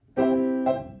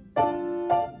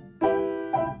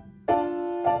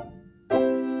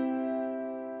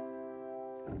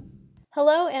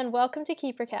Hello and welcome to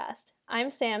KeeperCast. I'm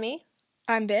Sammy.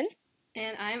 I'm Ben.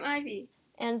 And I'm Ivy.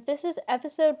 And this is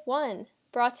episode 1,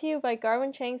 brought to you by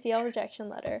Garwin Chang's Yale rejection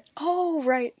letter. Oh,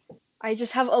 right. I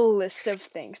just have a list of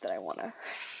things that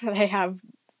I have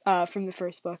from the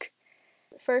first book.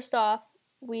 First off,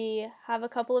 we have a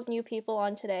couple of new people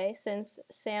on today since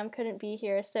Sam couldn't be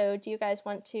here, so do you guys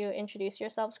want to introduce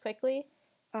yourselves quickly?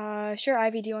 Sure,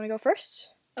 Ivy, do you want to go first?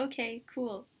 Okay,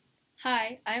 cool.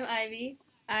 Hi, I'm Ivy.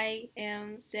 I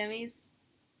am Sammy's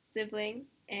sibling,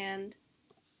 and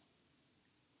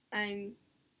there's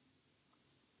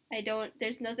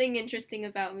nothing interesting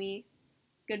about me.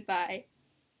 Goodbye.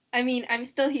 I mean, I'm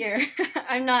still here.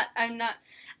 The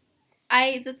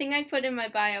thing I put in my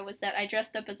bio was that I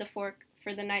dressed up as a fork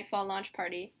for the Nightfall launch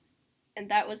party, and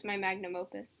that was my magnum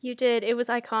opus. You did. It was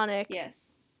iconic.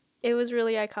 Yes. It was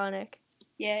really iconic.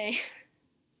 Yay.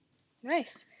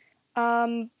 Nice.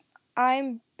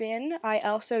 I'm Ben. I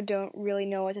also don't really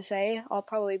know what to say. I'll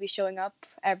probably be showing up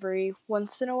every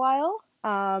once in a while.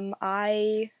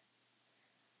 I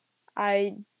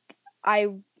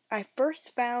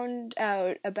first found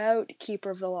out about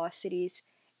Keeper of the Lost Cities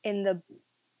in the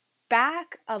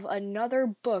back of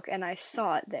another book, and I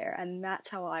saw it there, and that's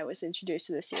how I was introduced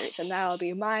to the series, and that'll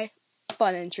be my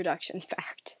fun introduction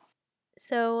fact.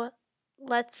 So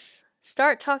let's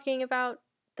start talking about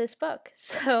this book.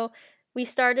 So we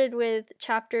started with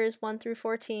chapters 1 through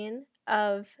 14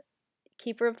 of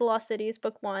Keeper of the Lost Cities,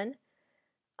 book 1.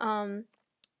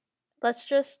 Let's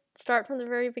just start from the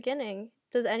very beginning.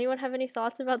 Does anyone have any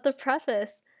thoughts about the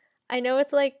preface? I know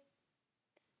it's like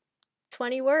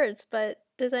 20 words, but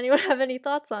does anyone have any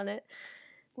thoughts on it?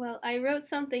 Well, I wrote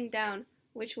something down,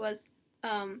 which was,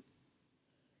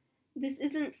 this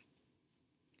isn't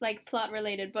like plot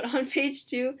related, but on page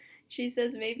 2, she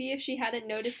says maybe if she hadn't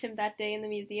noticed him that day in the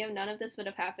museum, none of this would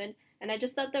have happened. And I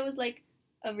just thought that was like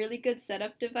a really good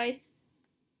setup device,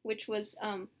 which was,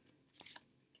 I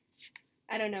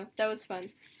don't know, that was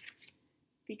fun.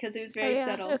 Because it was very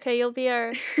subtle. Okay, you'll be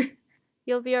our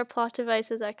plot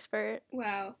devices expert.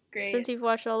 Wow, great. Since you've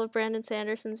watched all of Brandon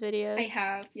Sanderson's videos. I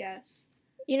have, yes.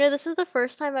 You know, this is the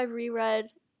first time I'm going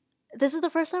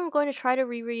to try to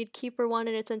reread Keeper 1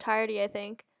 in its entirety, I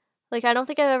think. Like, I don't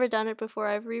think I've ever done it before.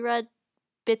 I've reread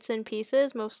bits and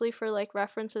pieces, mostly for, like,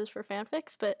 references for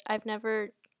fanfics, but I've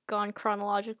never gone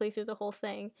chronologically through the whole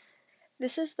thing.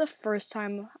 This is the first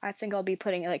time I think I'll be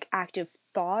putting, like, active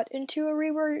thought into a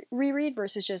reread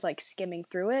versus just, like, skimming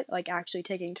through it. Like, actually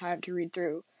taking time to read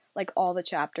through, like, all the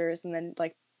chapters and then,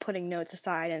 like, putting notes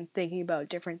aside and thinking about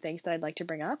different things that I'd like to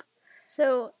bring up.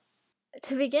 So,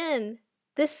 to begin,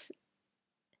 this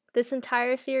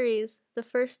entire series, the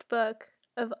first book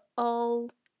of all,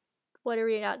 what are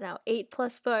we at now,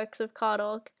 8+ books of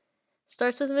Coddle,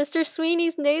 starts with Mr.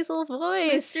 Sweeney's nasal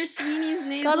voice. Mr. Sweeney's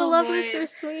nasal voice. Gotta love Mr.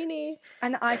 Sweeney.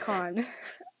 An icon.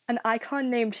 An icon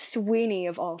named Sweeney,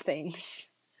 of all things.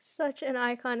 Such an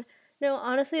icon. No,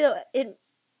 honestly though, it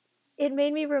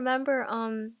made me remember,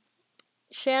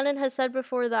 Shannon has said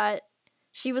before that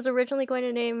she was originally going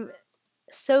to name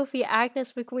Sophie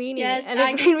Agnes McWeeny. Yes, and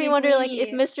it made me wonder, like,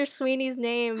 if Mr. Sweeney's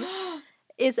name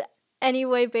is any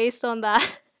way based on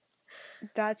that.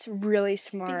 That's really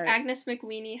smart. I think Agnes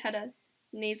McWeeny had a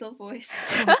nasal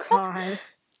voice. Oh, God.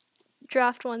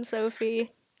 Draft 1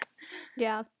 Sophie.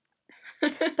 Yeah.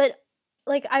 But,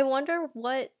 like, I wonder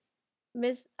what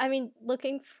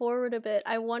looking forward a bit,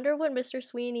 I wonder what Mr.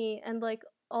 Sweeney and, like,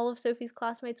 all of Sophie's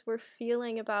classmates were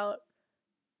feeling about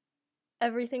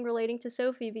everything relating to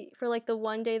Sophie for, like, the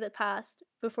one day that passed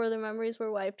before their memories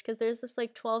were wiped, because there's this,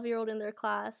 like, 12-year-old in their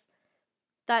class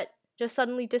that just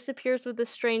suddenly disappears with this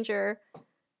stranger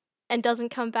and doesn't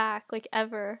come back, like,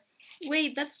 ever.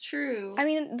 Wait, that's true. I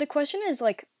mean, the question is,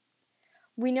 like,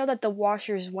 we know that the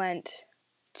Washers went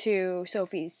to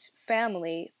Sophie's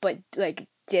family, but, like,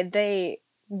 did they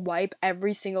wipe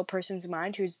every single person's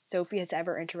mind who Sophie has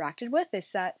ever interacted with?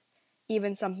 Is that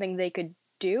even something they could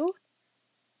do?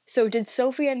 So did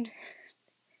Sophie and...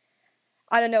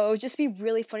 I don't know, it would just be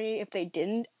really funny if they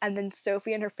didn't, and then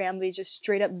Sophie and her family just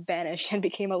straight up vanished and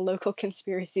became a local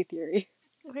conspiracy theory.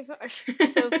 Oh my gosh.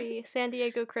 Sophie, San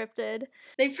Diego cryptid.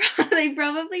 They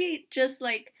probably just,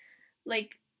 like,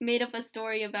 made up a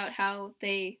story about how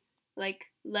they,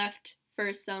 like, left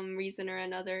for some reason or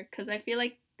another, because I feel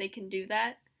like they can do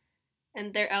that.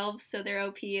 And they're elves, so they're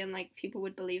OP, and, like, people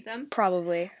would believe them.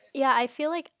 Probably. Yeah, I feel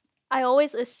like I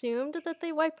always assumed that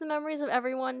they wiped the memories of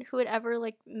everyone who had ever,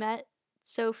 like, met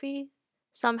Sophie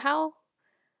somehow.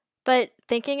 But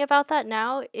thinking about that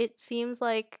now, it seems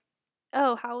like,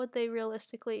 oh, how would they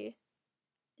realistically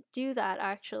do that,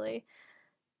 actually?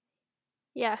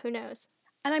 Yeah, who knows?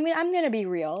 And I mean, I'm gonna be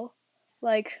real.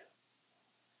 Like,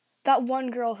 that one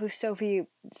girl who Sophie's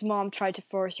mom tried to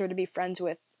force her to be friends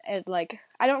with, and like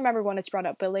I don't remember when it's brought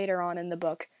up, but later on in the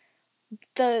book,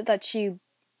 that she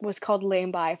was called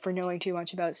lame by for knowing too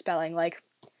much about spelling. Like,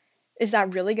 is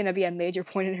that really going to be a major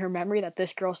point in her memory that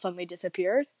this girl suddenly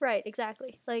disappeared? Right,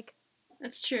 exactly. Like,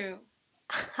 That's true.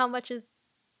 how much is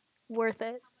worth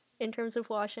it in terms of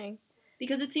washing?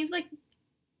 Because it seems like,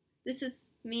 this is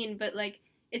mean, but like,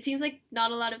 it seems like not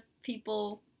a lot of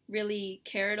people really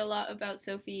cared a lot about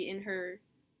Sophie in her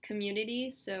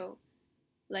community, so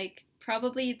like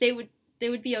probably they would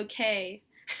be okay.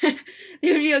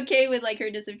 They would be okay with like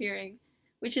her disappearing,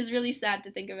 which is really sad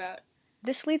to think about.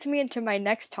 This leads me into my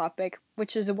next topic,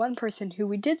 which is one person who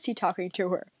we did see talking to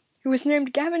her, who was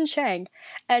named Gavin Chang,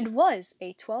 and was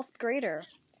a 12th grader,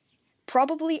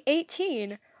 probably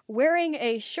 18, wearing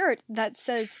a shirt that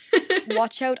says,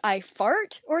 "Watch out, I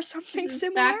fart," or something This is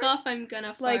similar. Back off, I'm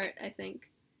gonna fart, Like- I think.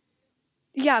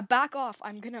 Yeah, back off,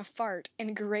 I'm gonna fart,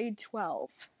 in grade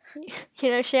 12. You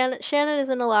know, Shannon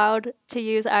isn't allowed to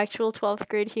use actual 12th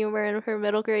grade humor in her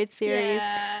middle grade series.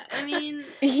 Yeah, I mean,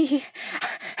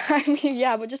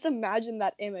 Yeah, but just imagine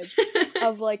that image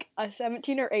of like a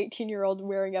 17 or 18-year-old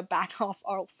wearing a back off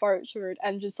I'll fart shirt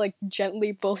and just like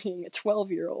gently bullying a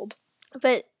 12-year-old.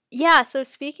 But yeah, so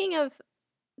speaking of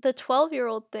the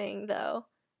 12-year-old thing, though,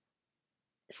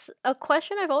 a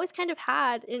question I've always kind of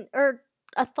had, or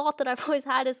a thought that I've always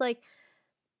had is like,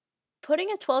 putting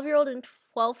a 12-year-old in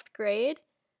 12th grade,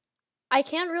 I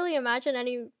can't really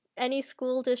imagine any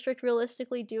school district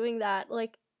realistically doing that.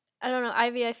 Like, I don't know,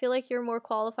 Ivy, I feel like you're more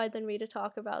qualified than me to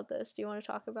talk about this. Do you want to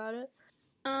talk about it?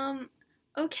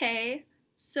 okay.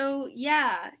 So,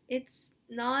 yeah, it's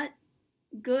not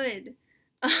good.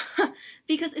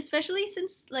 Because especially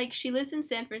since, like, she lives in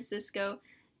San Francisco,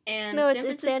 and No, San it's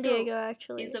Francisco San Diego,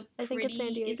 actually. is a I think it's San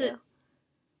pretty- Diego. is it-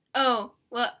 Oh,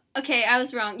 well, okay, I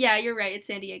was wrong. Yeah, you're right, it's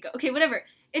San Diego. Okay, whatever.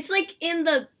 It's, like, in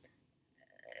the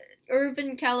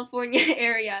urban California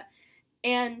area,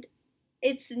 and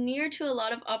it's near to a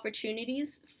lot of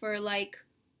opportunities for, like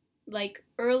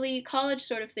early college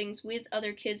sort of things with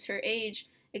other kids her age,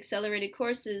 accelerated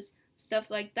courses, stuff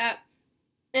like that.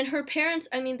 And her parents,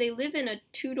 I mean, they live in a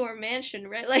two-door mansion,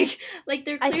 right? Like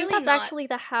they're I clearly think that's not. actually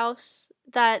the house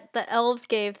that the elves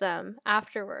gave them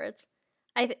afterwards.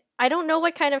 I don't know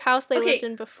what kind of house they lived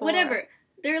in before. Whatever.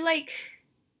 They're like,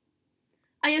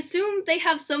 I assume they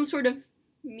have some sort of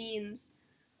means.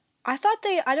 I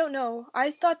don't know.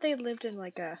 I thought they lived in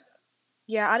like a.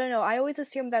 Yeah, I don't know. I always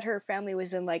assumed that her family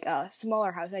was in like a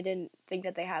smaller house. I didn't think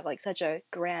that they had like such a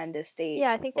grand estate.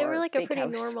 Yeah, I think they or were like a big pretty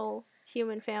house. normal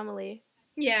human family.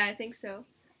 Yeah, I think so.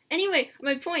 Anyway,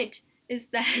 my point is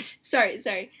that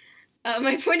sorry.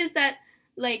 My point is that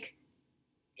like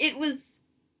it was.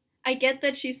 I get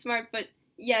that she's smart, but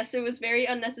yes, it was very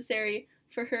unnecessary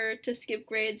for her to skip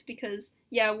grades because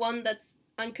yeah, one, that's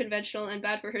unconventional and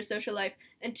bad for her social life,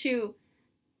 and two,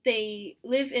 they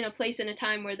live in a place and a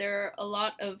time where there are a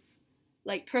lot of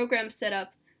like programs set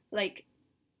up. Like,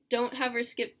 don't have her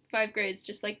skip 5 grades,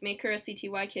 just like make her a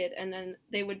CTY kid, and then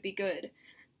they would be good.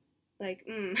 Like,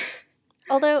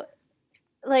 Although,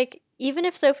 like, even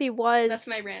if Sophie was that's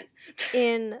my rant.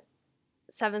 in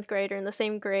 7th grade or in the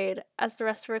same grade as the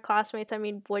rest of her classmates, I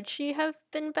mean, would she have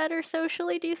been better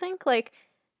socially, do you think? Like,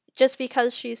 just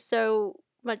because she's so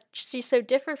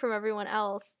different from everyone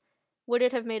else, would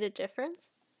it have made a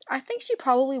difference? I think she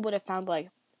probably would have found like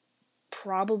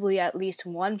probably at least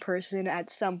one person at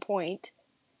some point.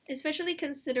 Especially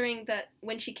considering that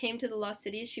when she came to the Lost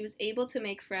Cities, she was able to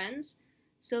make friends.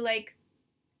 So, like,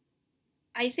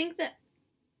 I think that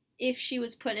if she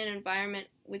was put in an environment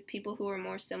with people who were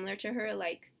more similar to her,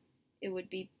 like, it would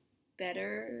be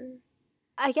better.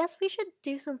 I guess we should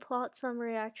do some plot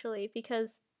summary actually,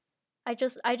 because I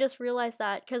just realized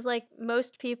that, because like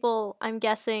most people, I'm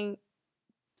guessing,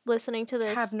 listening to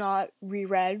this Have not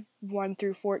reread 1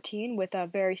 through 14 with a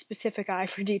very specific eye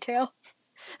for detail.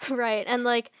 right, and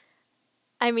like,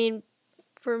 I mean,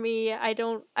 for me, I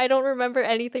don't remember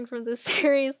anything from this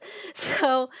series,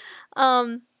 so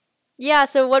yeah,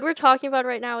 so what we're talking about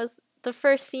right now is the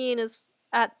first scene is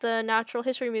at the Natural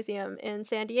History Museum in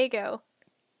San Diego.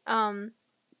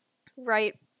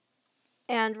 Right,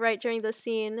 and right during the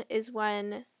scene is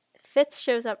when Fitz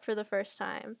shows up for the first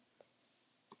time.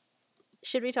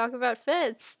 Should we talk about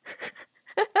Fitz?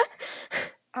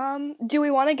 Do we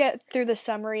want to get through the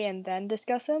summary and then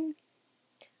discuss him?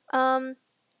 I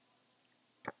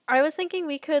was thinking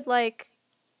we could like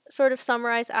sort of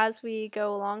summarize as we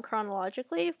go along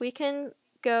chronologically. We can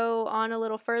go on a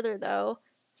little further though.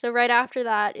 So right after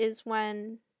that is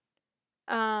when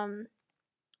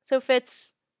so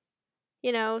Fitz,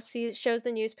 shows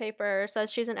the newspaper,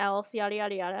 says she's an elf, yada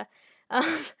yada yada.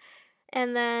 Um,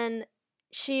 and then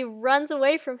she runs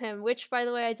away from him, which, by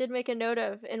the way, I did make a note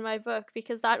of in my book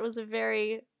because that was a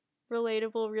very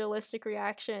relatable, realistic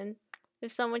reaction.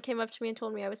 If someone came up to me and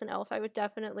told me I was an elf, I would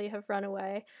definitely have run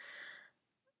away.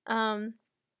 And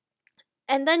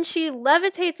then she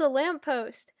levitates a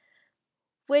lamppost,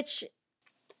 which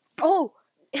Oh,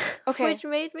 okay. which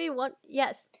made me want.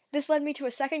 Yes. This led me to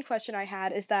a second question I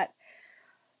had, is that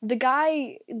the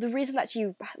reason that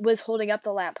she was holding up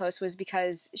the lamppost was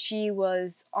because she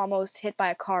was almost hit by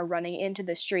a car running into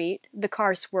the street. The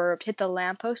car swerved, hit the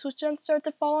lamppost, which then started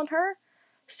to fall on her.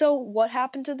 So what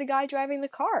happened to the guy driving the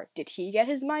car? Did he get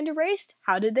his mind erased?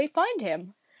 How did they find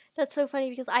him? That's so funny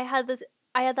because I had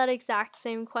that exact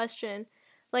same question.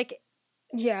 Like,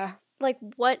 yeah. Like,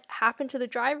 what happened to the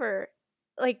driver?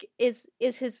 Like, is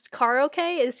his car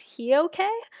okay? Is he okay?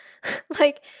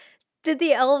 Like, did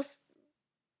the elves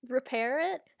repair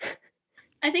it?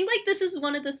 I think, like, this is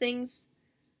one of the things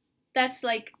that's,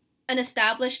 like, an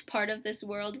established part of this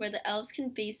world where the elves can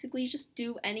basically just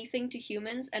do anything to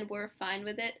humans and we're fine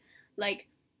with it. Like,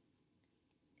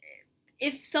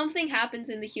 if something happens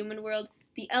in the human world,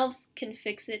 the elves can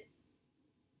fix it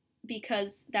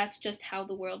because that's just how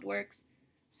the world works.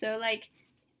 So, like,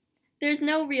 there's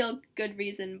no real good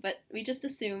reason, but we just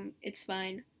assume it's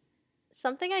fine.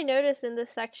 Something I noticed in this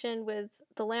section with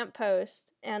the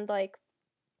lamppost and, like,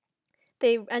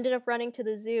 they ended up running to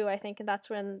the zoo, I think, and that's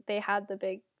when they had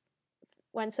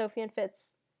when Sophie and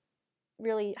Fitz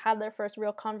really had their first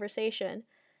real conversation.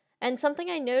 And something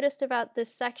I noticed about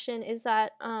this section is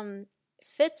that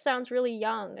Fitz sounds really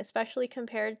young, especially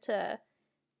compared to,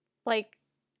 like,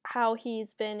 how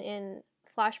he's been in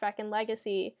Flashback and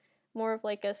Legacy, more of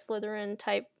like a Slytherin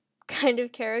type kind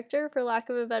of character, for lack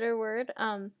of a better word.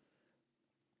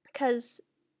 Because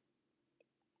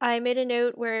I made a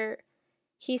note where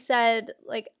he said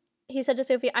to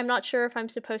Sophie, "I'm not sure if I'm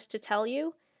supposed to tell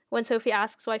you," when Sophie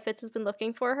asks why Fitz has been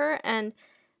looking for her, and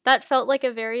that felt like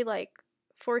a very, like,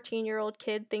 14-year-old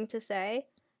kid thing to say,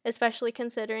 especially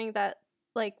considering that,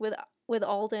 like, with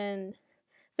Alden,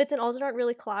 Fitz and Alden aren't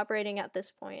really collaborating at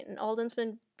this point, and Alden's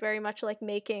been very much, like,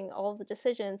 making all of the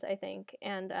decisions, I think,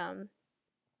 and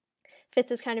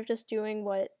Fitz is kind of just doing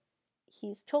what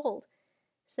he's told.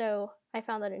 So I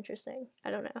found that interesting.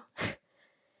 I don't know.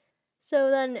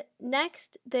 So then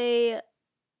next they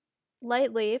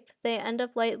light leap. They end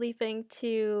up light leaping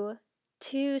to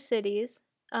 2 cities,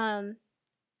 Eternalia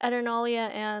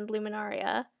and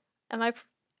Luminaria.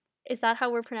 Is that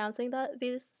how we're pronouncing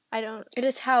these? I don't. It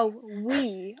is how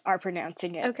we are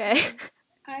pronouncing it. Okay.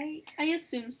 I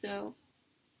assume so.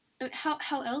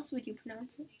 How else would you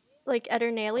pronounce it? Like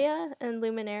Eternalia and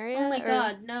Luminaria? Oh my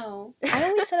god, no. I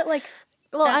always said it like...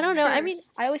 Well, I don't know. Cursed. I mean...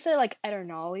 I always said it like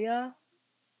Eternalia.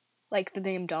 Like the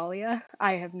name Dahlia.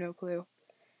 I have no clue.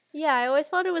 Yeah, I always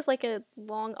thought it was like a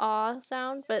long ah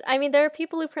sound, but I mean, there are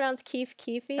people who pronounce Keef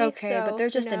Keefy. Okay, so but they're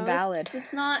just invalid.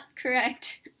 It's not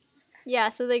correct. Yeah,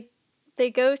 so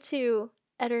they go to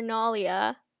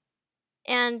Eternalia,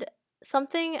 and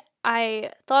something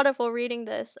I thought of while reading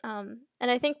this, and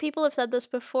I think people have said this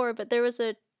before, but there was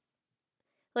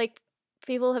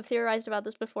people have theorized about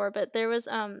this before, but there was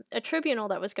a tribunal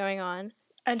that was going on.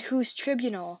 And whose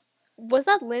tribunal? Was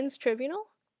that Lynn's tribunal?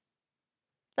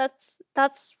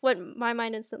 That's what my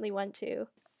mind instantly went to.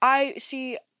 I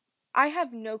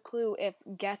have no clue if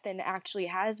Gethin actually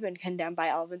has been condemned by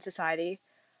Elven Society,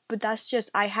 but that's just,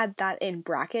 I had that in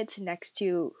brackets next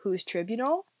to whose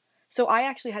tribunal, so I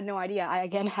actually had no idea. I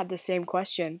again had the same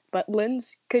question, but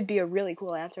Lynn's could be a really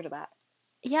cool answer to that.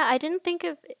 Yeah, I didn't think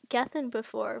of Gethin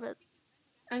before, but...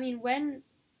 I mean, when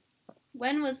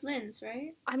was Lynn's,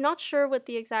 right? I'm not sure what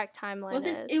the exact timeline is.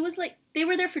 It was like, they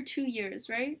were there for 2 years,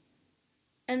 right?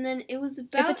 And then it was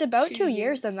about... If it's about 2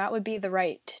 years, then that would be the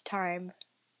right time.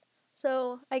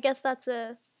 So I guess that's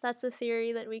a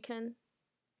theory that we can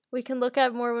look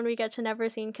at more when we get to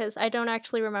Neverseen, because I don't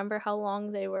actually remember how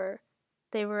long they were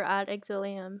at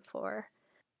Exilium for.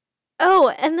 Oh,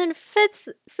 and then Fitz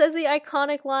says the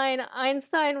iconic line,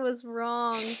 "Einstein was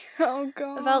wrong." Oh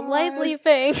god. About light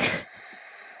leaping.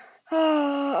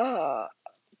 Oh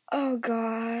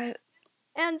god.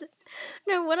 And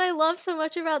no, what I love so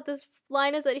much about this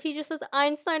line is that he just says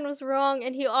Einstein was wrong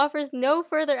and he offers no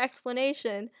further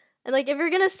explanation. And, like, if you're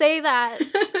gonna say that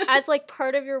as, like,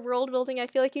 part of your world building, I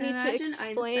feel like you need to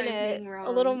explain it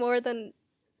a little more than,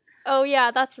 oh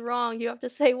yeah, that's wrong. You have to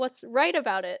say what's right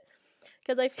about it.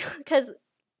 Because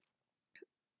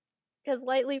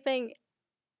light leaping,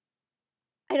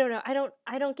 I don't know.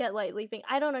 I don't get light leaping.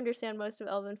 I don't understand most of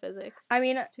elven physics.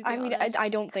 I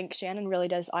don't think Shannon really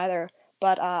does either.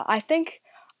 But I think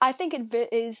it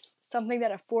is something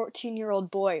that a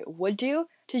 14-year-old boy would do,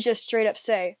 to just straight up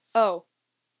say, "Oh,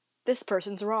 this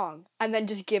person's wrong," and then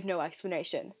just give no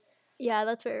explanation. Yeah,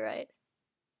 that's very right.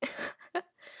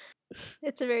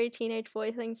 It's a very teenage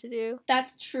boy thing to do.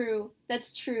 That's true.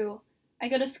 That's true. I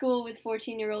go to school with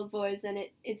 14-year-old boys, and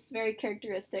it's very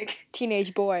characteristic.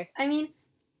 Teenage boy. I mean,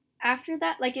 after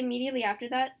that, like immediately after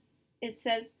that, it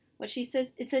says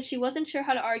she wasn't sure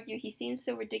how to argue. He seemed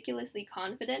so ridiculously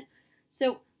confident.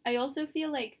 So I also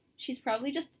feel like she's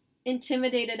probably just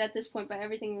intimidated at this point by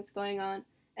everything that's going on.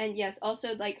 And yes,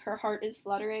 also like her heart is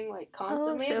fluttering like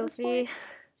constantly at this point.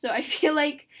 So I feel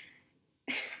like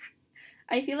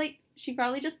she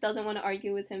probably just doesn't want to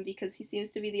argue with him because he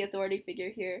seems to be the authority figure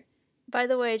here. By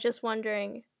the way, just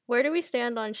wondering, where do we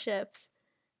stand on ships?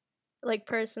 Like,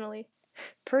 personally.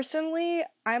 Personally,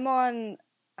 I'm on...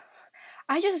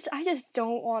 I just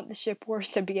don't want the ship wars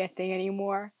to be a thing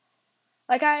anymore.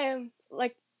 Like, I'm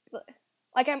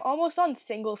almost on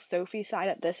single Sophie side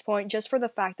at this point, just for the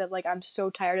fact that, like, I'm so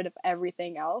tired of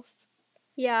everything else.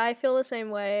 Yeah, I feel the same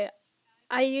way.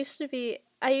 I used to be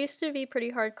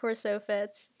pretty hardcore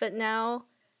Sophits, but now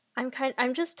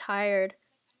I'm just tired.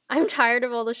 I'm tired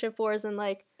of all the ship wars, and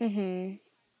like,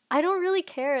 I don't really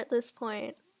care at this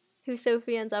point who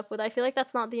Sophie ends up with. I feel like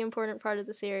that's not the important part of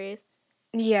the series.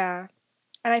 Yeah.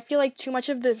 And I feel like too much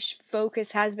of the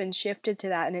focus has been shifted to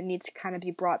that, and it needs to kind of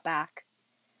be brought back.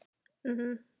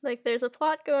 Like, there's a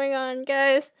plot going on,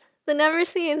 guys. The Never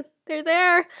Seen. They're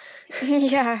there.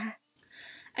 Yeah.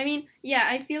 I mean, yeah,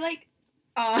 I feel like...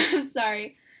 Oh, I'm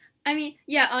sorry. I mean,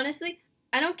 yeah, honestly,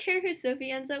 I don't care who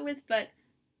Sophie ends up with, but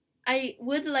I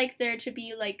would like there to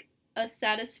be, like, a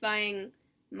satisfying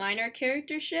minor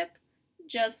charactership,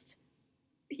 just,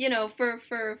 you know, for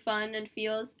fun and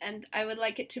feels, and I would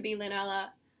like it to be Lynella.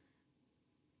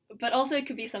 But also it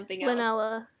could be something else.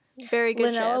 Lynella. Very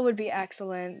good Lynella ship. would be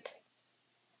excellent.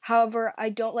 However,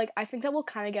 I think that we'll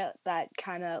kind of get that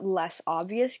kind of less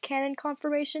obvious canon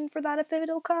confirmation for that if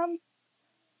it'll come.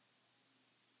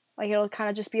 Like, it'll kind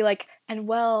of just be like, and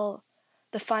well,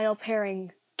 the final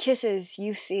pairing kisses,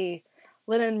 you see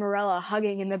Lynn and Morella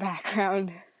hugging in the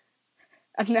background.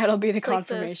 And that'll be the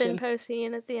confirmation. Like the Finpo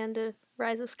scene at the end of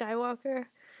Rise of Skywalker.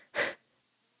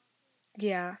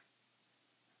 Yeah.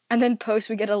 And then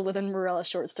we get a Lynn and Morella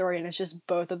short story, and it's just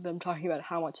both of them talking about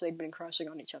how much they've been crushing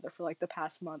on each other for, like, the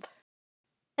past month.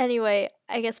 Anyway,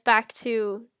 I guess back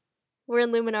to... We're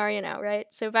in Luminaria now, right?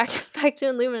 So back to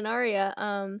in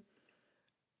Luminaria.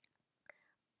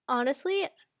 Honestly,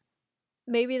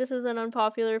 maybe this is an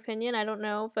unpopular opinion, I don't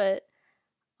know, but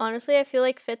honestly, I feel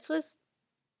like Fitz was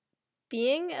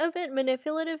being a bit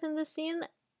manipulative in this scene.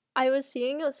 I was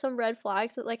seeing some red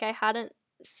flags that, like, I hadn't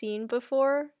seen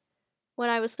before when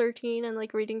I was 13 and,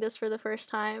 like, reading this for the first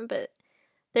time, but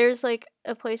there's, like,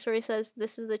 a place where he says,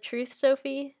 "This is the truth,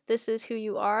 Sophie. This is who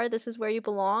you are. This is where you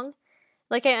belong."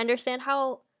 Like, I understand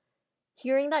how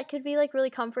hearing that could be, like, really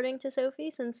comforting to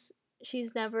Sophie, since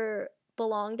she's never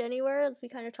belonged anywhere, as we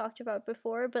kind of talked about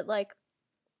before, but, like,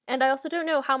 and I also don't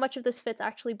know how much of this Fitz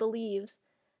actually believes,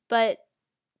 but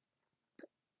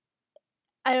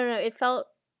I don't know, it felt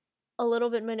a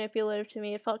little bit manipulative to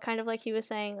me. It felt kind of like he was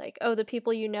saying, like, oh, the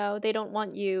people you know, they don't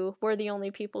want you. We're the only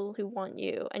people who want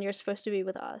you, and you're supposed to be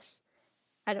with us.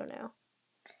 I don't know.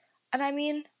 And I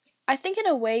mean, I think in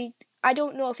a way, I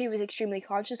don't know if he was extremely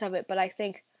conscious of it, but I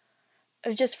think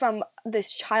just from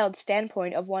this child's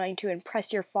standpoint of wanting to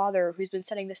impress your father who's been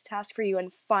setting this task for you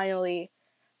and finally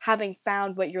having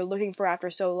found what you're looking for after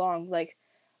so long, like,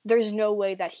 there's no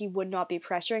way that he would not be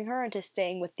pressuring her into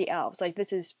staying with the elves. Like,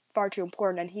 this is far too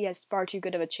important, and he has far too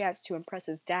good of a chance to impress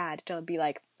his dad to be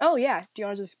like, oh yeah, do you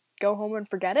want to just go home and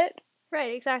forget it?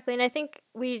 Right, exactly. And I think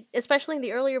especially in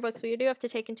the earlier books, we do have to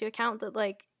take into account that,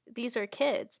 like, these are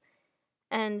kids.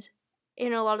 And, you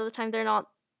know, a lot of the time they're not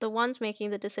the ones making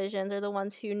the decisions, they're the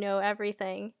ones who know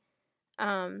everything.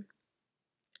 And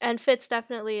Fitz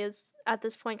definitely is, at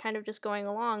this point, kind of just going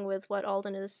along with what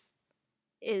Alden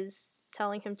is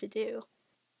telling him to do.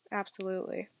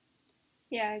 Absolutely.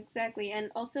 Yeah, exactly. And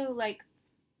also, like,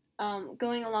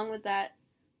 going along with that,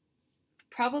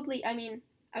 probably, I mean,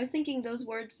 I was thinking those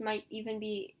words might even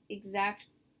be exact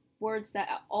words that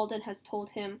Alden has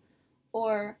told him,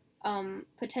 or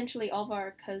potentially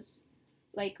Alvar, because,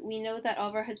 like, we know that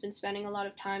Alvar has been spending a lot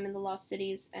of time in the Lost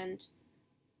Cities, and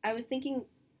I was thinking,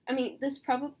 I mean, this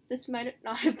might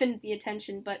not have been the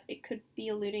intention, but it could be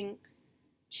alluding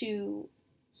to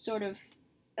sort of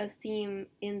a theme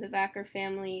in the Vacker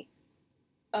family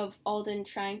of Alden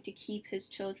trying to keep his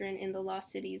children in the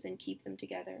Lost Cities and keep them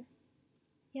together.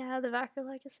 Yeah, the Vacker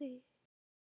legacy.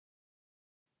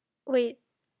 Wait,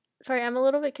 Sorry, I'm a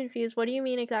little bit confused. What do you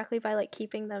mean exactly by like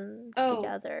keeping them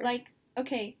together? Like,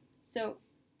 okay, so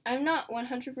I'm not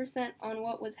 100% on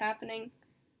what was happening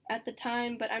at the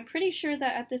time, but I'm pretty sure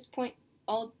that at this point,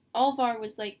 Alvar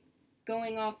was like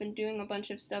going off and doing a bunch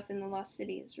of stuff in the Lost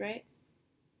Cities, right?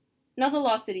 Not the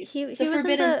Lost Cities, He the was in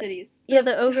Forbidden the Cities.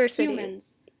 the ogre city.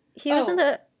 Humans. He was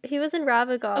in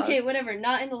Ravagog. Okay, whatever.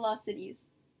 Not in the Lost Cities.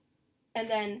 And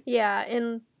then yeah,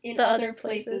 in the other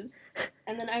places.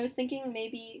 And then I was thinking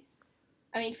maybe,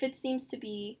 I mean, Fitz seems to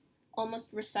be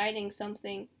almost reciting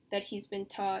something that he's been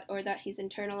taught or that he's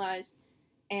internalized,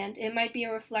 and it might be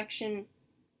a reflection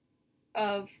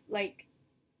of like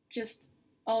just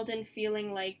Alden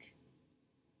feeling like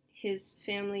his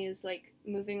family is like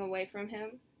moving away from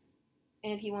him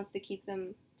and he wants to keep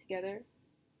them together.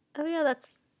 Oh yeah,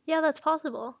 that's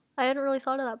possible. I hadn't really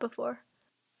thought of that before.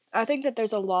 I think that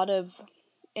there's a lot of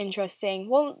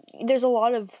there's a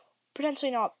lot of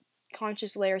potentially not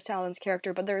conscious layers to Alan's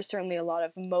character, but there is certainly a lot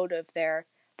of motive there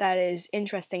that is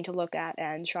interesting to look at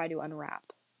and try to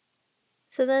unwrap.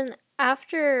 So then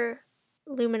after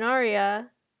Luminaria,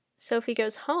 Sophie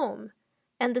goes home,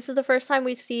 and this is the first time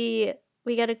we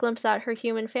get a glimpse at her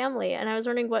human family, and I was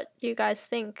wondering what you guys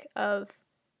think of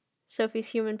Sophie's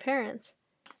human parents.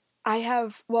 I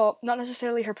have, well, not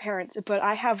necessarily her parents, but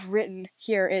I have written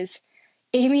here is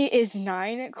Amy is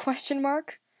 9 ?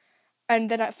 And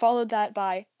then I followed that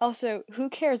by, also, who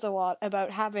cares a lot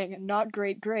about having not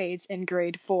great grades in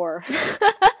grade 4?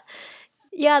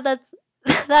 Yeah,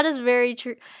 that is very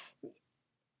true.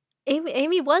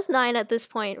 Amy was 9 at this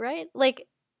point, right? Like,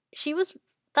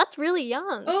 that's really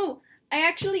young. Oh, I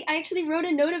actually wrote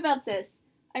a note about this.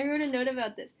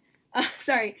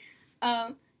 Sorry.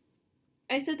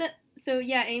 I said that, so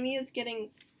yeah, Amy is getting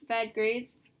bad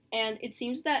grades, and it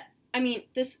seems that, I mean,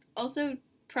 this also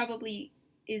probably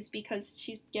is because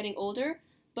she's getting older,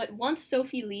 but once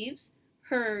Sophie leaves,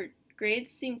 her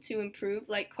grades seem to improve,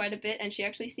 like, quite a bit, and she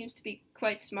actually seems to be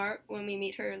quite smart when we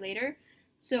meet her later.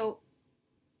 So,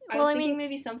 I was thinking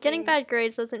maybe something... Getting bad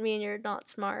grades doesn't mean you're not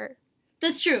smart.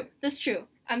 That's true.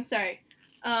 I'm sorry.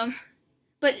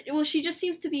 But, well, she just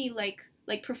seems to be, like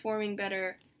performing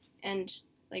better and,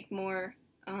 like, more,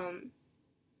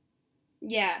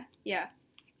 yeah.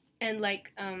 And,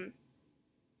 like,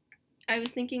 I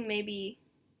was thinking maybe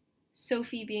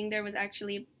Sophie being there was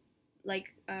actually,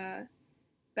 like,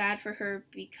 bad for her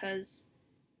because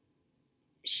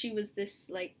she was this,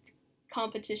 like,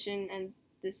 competition and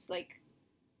this, like,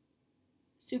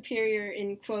 superior,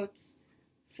 in quotes,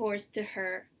 force to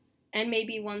her. And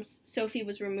maybe once Sophie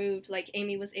was removed, like,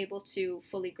 Amy was able to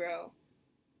fully grow.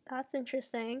 That's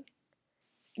interesting.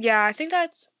 Yeah, I think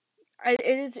it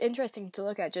is interesting to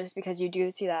look at just because you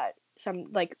do see that some,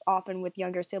 like, often with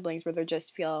younger siblings where they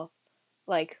just feel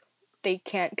like they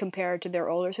can't compare to their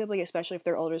older sibling, especially if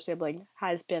their older sibling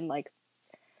has been, like,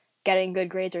 getting good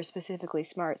grades or specifically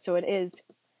smart. So it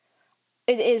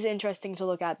is interesting to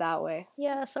look at that way.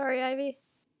 Yeah, sorry, Ivy.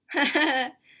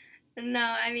 No,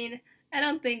 I mean, I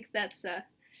don't think that's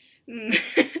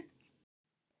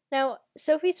Now,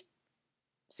 Sophie's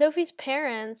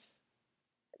parents,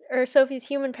 or Sophie's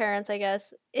human parents, I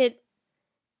guess, it's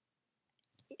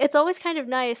always kind of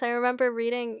nice. I remember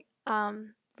reading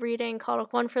Caldwell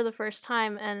 1 for the first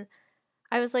time, and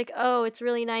I was like, oh, it's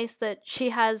really nice that she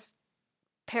has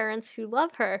parents who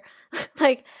love her.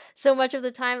 Like, so much of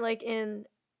the time, like, in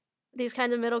these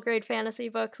kinds of middle grade fantasy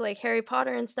books, like Harry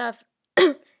Potter and stuff,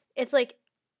 it's like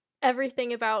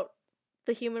everything about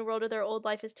the human world or their old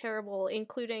life is terrible,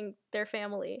 including their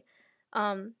family.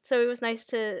 So it was nice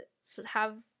to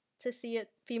see it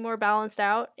be more balanced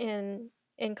out in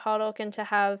Kodok, and to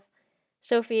have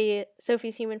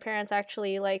Sophie's human parents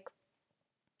actually, like,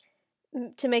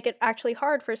 to make it actually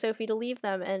hard for Sophie to leave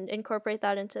them and incorporate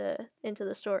that into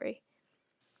the story.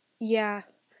 Yeah.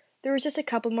 There was just a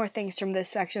couple more things from this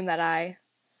section that I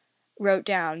wrote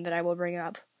down that I will bring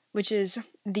up, which is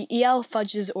the E.L.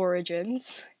 Fudge's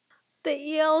origins. The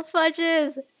E.L.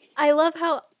 Fudges! I love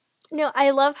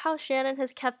how Shannon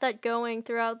has kept that going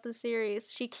throughout the series.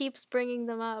 She keeps bringing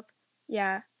them up.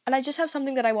 Yeah. And I just have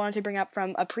something that I wanted to bring up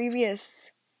from a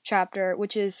previous chapter,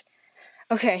 which is,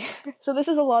 okay, so this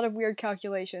is a lot of weird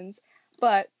calculations,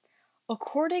 but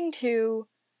according to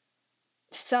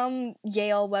some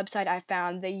Yale website I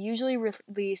found, they usually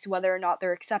release whether or not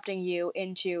they're accepting you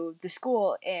into the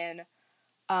school in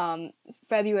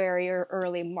February or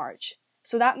early March.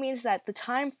 So that means that the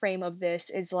time frame of this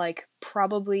is, like,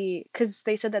 probably, because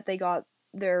they said that they got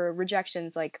their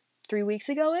rejections, like, 3 weeks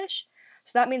ago-ish.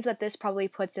 So that means that this probably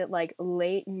puts it, like,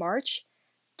 late March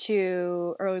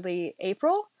to early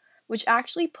April, which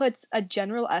actually puts a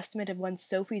general estimate of when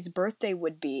Sophie's birthday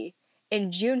would be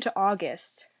in June to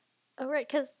August. Oh, right,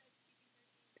 because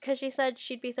she said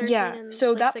she'd be 13 Yeah, in so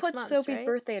like that 6 puts months, Sophie's right?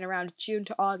 birthday in around June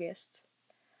to August.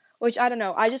 Which, I don't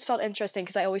know, I just felt interesting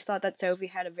because I always thought that Sophie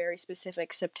had a very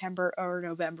specific September or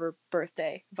November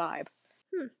birthday vibe.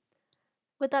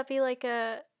 Would that be like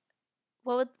a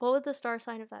what would the star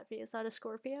sign of that be? Is that a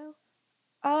Scorpio?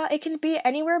 It can be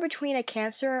anywhere between a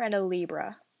Cancer and a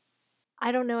Libra.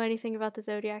 I don't know anything about the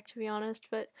zodiac, to be honest,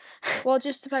 but Well, it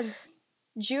just depends.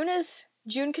 June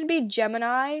can be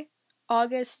Gemini.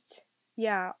 August,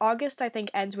 yeah, August I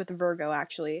think ends with Virgo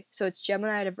actually. So it's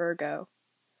Gemini to Virgo.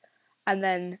 And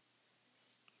then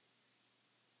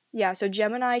yeah, so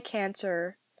Gemini,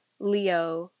 Cancer,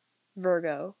 Leo,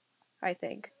 Virgo, I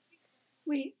think.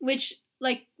 Wait, which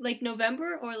like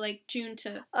November or like June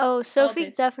to oh, Sophie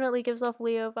August? definitely gives off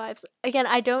Leo vibes. Again,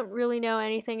 I don't really know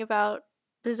anything about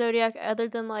the zodiac other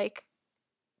than like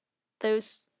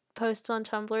those posts on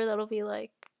Tumblr that'll be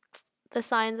like the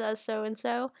signs as so and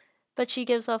so, but she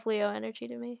gives off Leo energy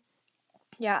to me.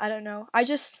 Yeah, I don't know. I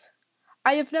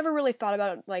have never really thought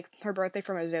about like her birthday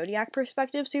from a zodiac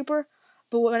perspective super,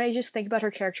 but when I just think about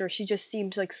her character, she just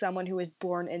seems like someone who was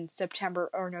born in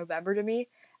September or November to me,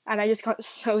 and I just got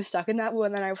so stuck in that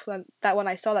when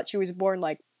I saw that she was born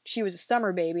like she was a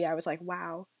summer baby, I was like,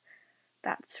 wow,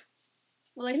 that's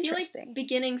Well, I feel like interesting.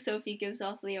 beginning Sophie gives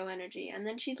off Leo energy, and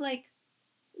then she's like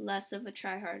less of a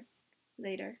tryhard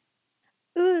later.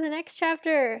 Ooh, the next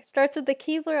chapter starts with the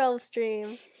Keebler Elves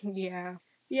dream. Yeah.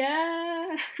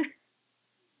 Yeah.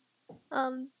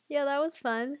 Yeah, that was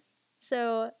fun.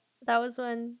 So that was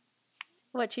when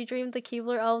she dreamed the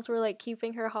Keebler Elves were like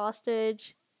keeping her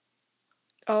hostage.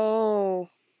 Oh.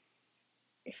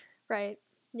 Right.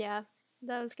 Yeah,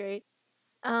 that was great.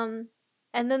 And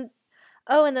then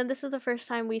this is the first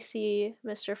time we see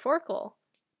Mr. Forkle.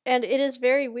 And it is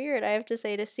very weird, I have to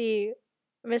say, to see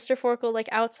Mr. Forkle like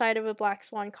outside of a Black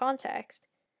Swan context.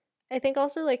 I think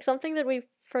also like something that we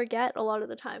forget a lot of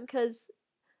the time because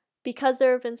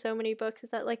there have been so many books is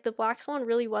that like the Black Swan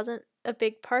really wasn't a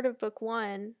big part of book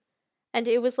 1, and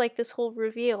it was like this whole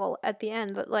reveal at the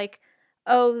end that like,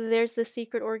 oh, there's this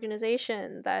secret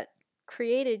organization that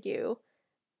created you.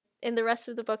 In the rest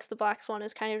of the books, the Black Swan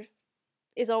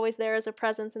is always there as a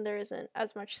presence, and there isn't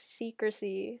as much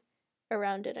secrecy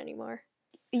around it anymore.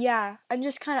 Yeah, and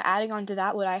just kind of adding on to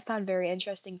that, what I found very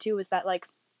interesting too was that like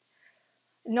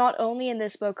not only in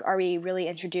this book are we really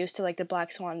introduced to like the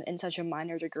Black Swan in such a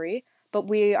minor degree, but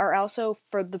we are also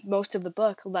for the most of the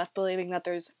book left believing that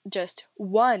there's just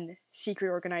one secret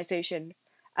organization.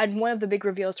 And one of the big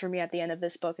reveals for me at the end of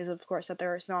this book is of course that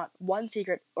there is not one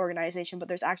secret organization, but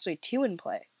there's actually two in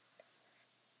play.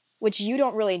 Which you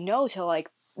don't really know till like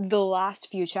the last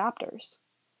few chapters.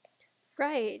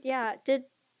 Right, yeah. Did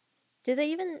they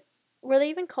even were they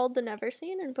even called the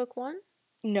Neverseen in book 1?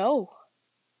 No.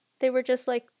 They were just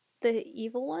like the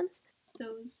evil ones?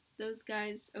 Those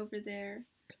guys over there.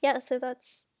 Yeah, so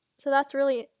that's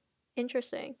really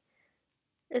interesting.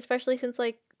 Especially since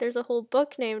like there's a whole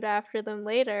book named after them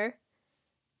later.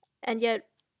 And yet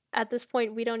at this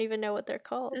point we don't even know what they're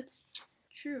called. That's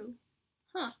true.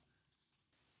 Huh.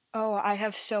 Oh, I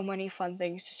have so many fun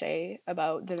things to say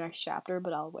about the next chapter,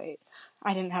 but I'll wait.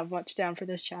 I didn't have much down for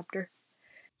this chapter.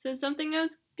 So something I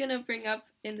was gonna bring up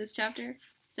in this chapter,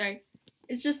 sorry,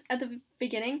 it's just at the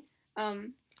beginning.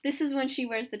 This is when she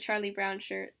wears the Charlie Brown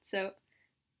shirt. So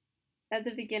at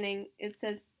the beginning, it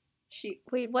says she.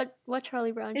 Wait, what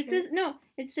Charlie Brown shirt?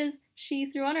 It says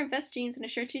she threw on her best jeans and a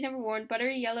shirt she'd never worn,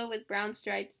 buttery yellow with brown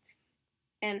stripes,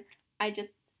 and I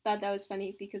just thought that was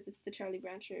funny because it's the Charlie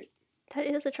Brown shirt. That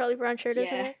is a Charlie Brown shirt,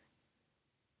 isn't it?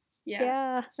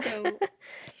 Yeah. So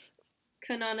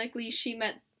canonically, she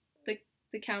met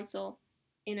the council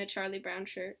in a Charlie Brown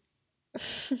shirt.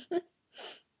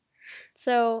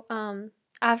 So,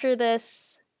 after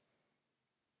this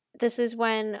is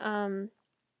when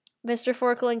Mr.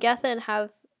 Forkle and Gethin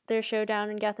have their showdown,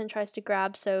 and Gethin tries to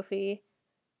grab Sophie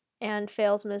and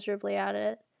fails miserably at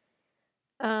it.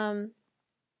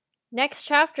 Next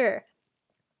chapter,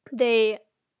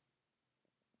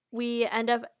 we end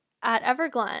up at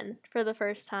Everglen for the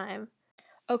first time.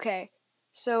 Okay,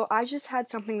 so I just had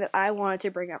something that I wanted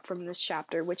to bring up from this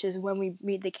chapter, which is when we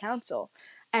meet the council,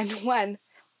 and when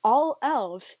all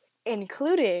elves,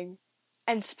 including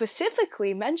and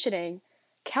specifically mentioning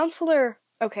Counselor,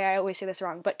 okay, I always say this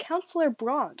wrong, but Counselor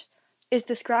Bront is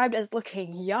described as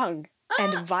looking young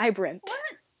and vibrant. What?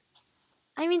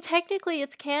 I mean, technically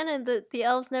it's canon that the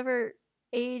elves never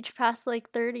age past like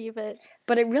 30,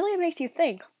 but it really makes you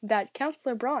think that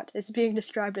Counselor Bront is being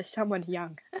described as someone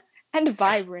young and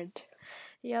vibrant.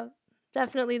 Yep,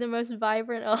 definitely the most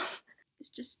vibrant elf. It's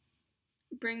just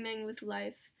brimming with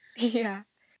life. Yeah.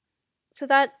 So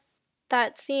that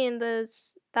scene,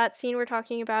 that scene we're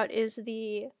talking about is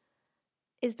the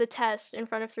test in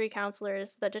front of 3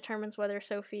 counselors that determines whether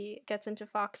Sophie gets into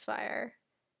Foxfire.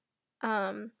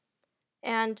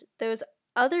 And those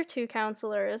other 2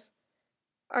 counselors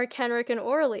are Kenrick and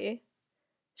Orly.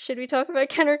 Should we talk about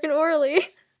Kenrick and Orly?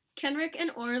 Kenrick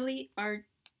and Orly are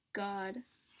God.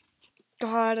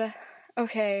 God.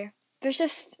 Okay.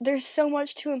 There's so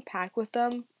much to unpack with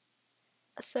them.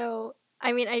 So,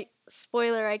 I mean,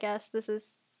 spoiler, I guess.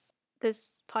 This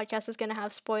podcast is going to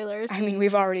have spoilers. I mean,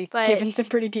 we've already given some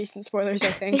pretty decent spoilers, I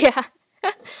think. Yeah.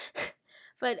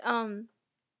 But,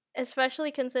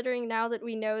 especially considering now that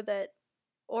we know that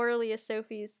Orly is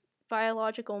Sophie's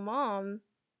biological mom,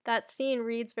 that scene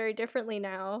reads very differently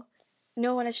now.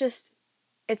 No, and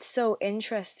it's so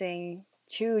interesting,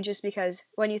 too, just because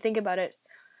when you think about it,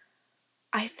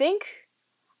 I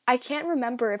can't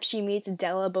remember if she meets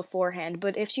Della beforehand,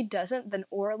 but if she doesn't, then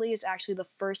Orly is actually the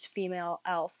first female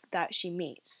elf that she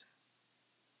meets.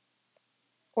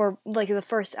 Or, like, the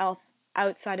first elf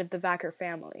outside of the Vacker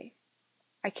family.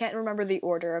 I can't remember the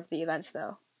order of the events,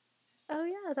 though. Oh,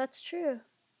 yeah, that's true.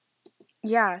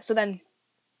 Yeah, so then...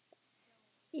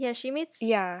 Yeah, she meets...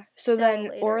 Yeah, so then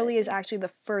Orly is actually the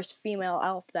first female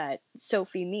elf that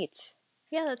Sophie meets.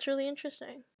 Yeah, that's really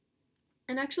interesting.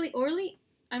 And actually, Orly...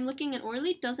 I'm looking at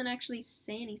Orly, doesn't actually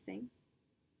say anything.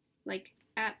 Like,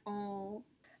 at all.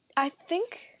 I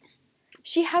think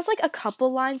she has, like, a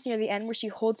couple lines near the end where she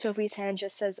holds Sophie's hand and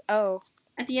just says, oh.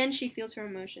 At the end, she feels her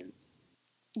emotions.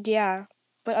 Yeah,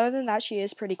 but other than that, she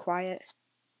is pretty quiet.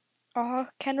 Aw,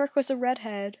 Kenrick was a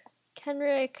redhead.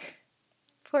 Kenrick.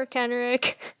 Poor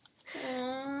Kenrick.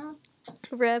 Aww.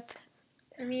 Rip.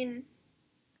 I mean...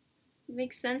 It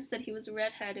makes sense that he was a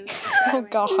redhead. It was oh,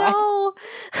 God. No!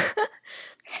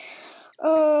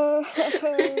 oh,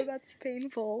 that's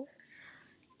painful.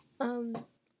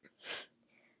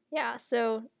 Yeah,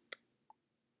 so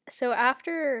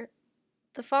after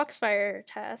the Foxfire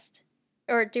test,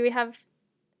 or do we have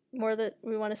more that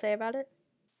we want to say about it?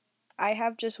 I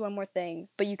have just one more thing,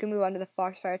 but you can move on to the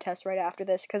Foxfire test right after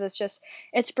this, because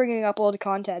it's bringing up old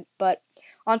content, but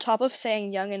on top of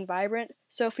saying young and vibrant,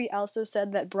 Sophie also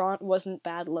said that Bront wasn't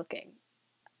bad looking.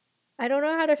 I don't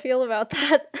know how to feel about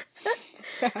that.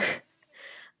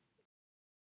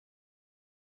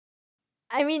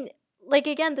 I mean, like,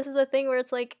 again, this is a thing where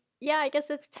it's like, yeah, I guess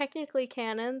it's technically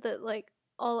canon that, like,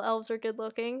 all elves are good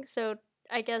looking, so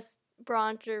I guess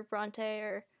Bront or Bronte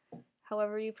or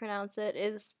however you pronounce it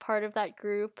is part of that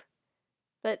group.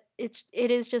 But it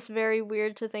is just very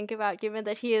weird to think about, given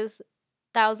that he is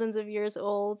thousands of years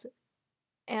old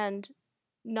and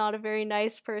not a very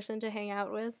nice person to hang out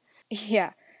with.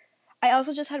 Yeah. I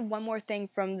also just had one more thing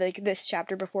from this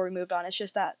chapter before we moved on. It's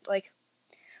just that, like,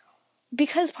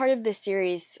 because part of this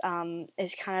series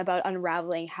is kind of about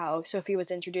unraveling how Sophie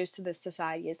was introduced to this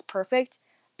society as perfect,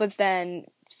 but then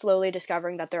slowly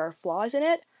discovering that there are flaws in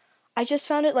it, I just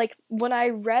found it, like, when I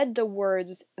read the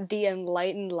words, the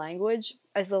enlightened language,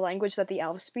 as the language that the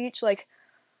elves speak, like,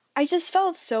 I just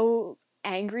felt so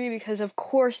angry because, of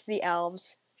course, the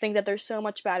elves think that they're so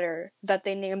much better that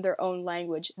they name their own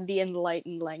language the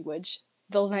enlightened language,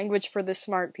 the language for the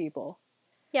smart people.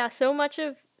 Yeah, so much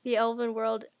of the elven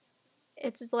world,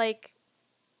 it's like,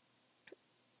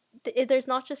 there's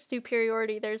not just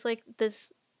superiority, there's, like,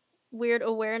 this weird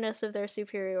awareness of their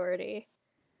superiority.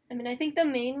 I mean, I think the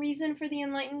main reason for the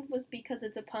enlightened was because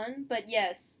it's a pun, but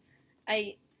yes,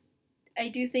 I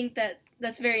do think that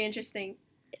that's very interesting.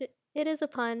 It is a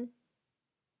pun.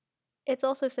 It's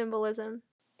also symbolism.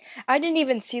 I didn't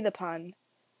even see the pun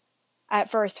at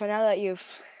first, but now that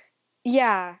you've...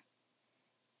 Yeah,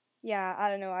 I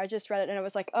don't know, I just read it and I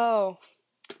was like, oh,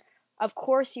 of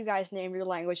course you guys named your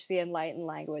language the enlightened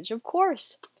language. Of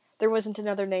course! There wasn't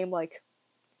another name like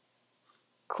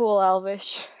Cool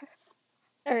Elvish.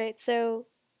 Alright, so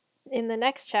in the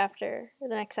next chapter, or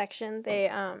the next section, they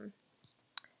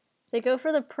go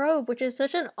for the probe, which is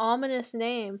such an ominous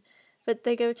name, but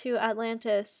they go to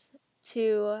Atlantis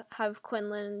to have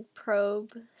Quinlan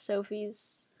probe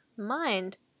Sophie's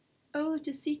mind. Oh,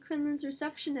 to see Quinlan's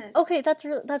receptionist. Okay,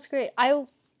 that's great. I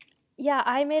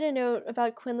made a note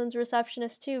about Quinlan's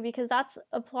receptionist too, because that's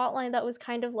a plotline that was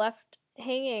kind of left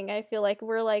hanging. I feel like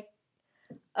we're like,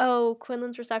 oh,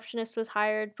 Quinlan's receptionist was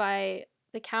hired by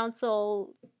the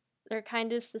council. They're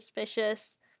kind of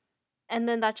suspicious, and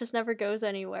then that just never goes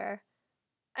anywhere.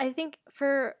 I think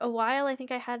for a while, I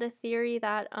had a theory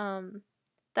that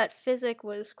that Physic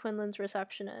was Quinlan's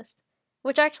receptionist,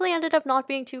 which actually ended up not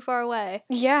being too far away.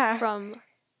 Yeah. From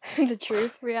the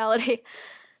truth. Reality.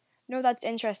 No, that's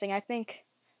interesting. I think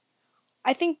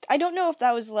I don't know if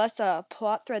that was less a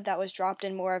plot thread that was dropped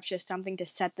in, more of just something to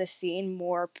set the scene,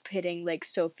 more pitting like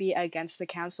Sophie against the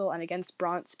council and against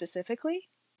Bront specifically.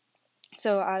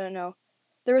 So I don't know.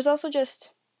 There was also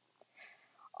just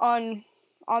on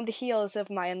the heels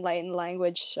of my enlightened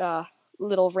language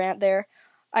little rant there,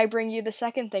 I bring you the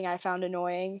second thing I found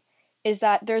annoying, is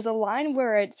that there's a line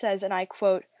where it says, and I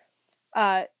quote,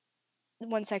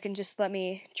 1 second, just let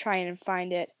me try and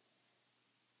find it.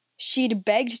 She'd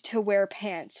begged to wear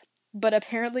pants, but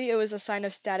apparently it was a sign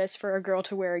of status for a girl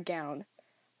to wear a gown.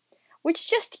 Which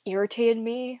just irritated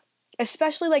me,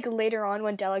 especially like later on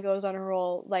when Della goes on her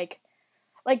whole like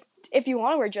if you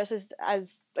want to wear dresses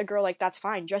as a girl, like that's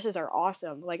fine. Dresses are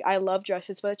awesome. Like I love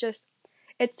dresses, but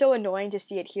it's so annoying to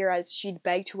see it here as she'd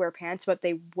beg to wear pants, but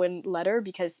they wouldn't let her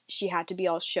because she had to be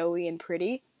all showy and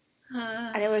pretty.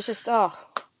 And it was just that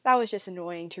was just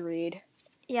annoying to read.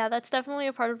 Yeah, that's definitely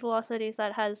a part of Velocities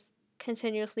that has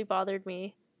continuously bothered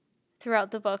me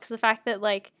throughout the books. The fact that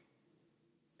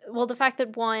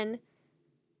one,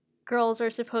 girls are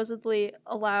supposedly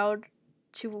allowed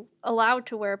to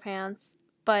wear pants,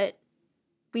 but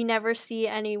we never see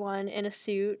anyone in a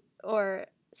suit or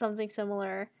something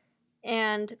similar.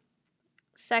 And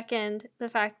second, the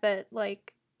fact that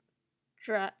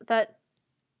that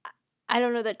I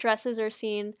don't know, that dresses are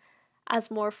seen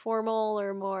as more formal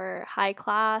or more high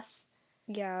class.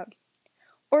 Yeah.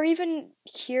 Or even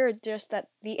here, just that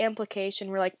the implication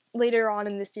where, like, later on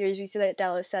in the series, we see that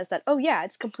Della says that, oh yeah,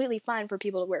 it's completely fine for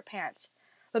people to wear pants.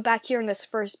 But back here in this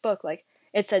first book, like,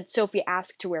 it said Sophie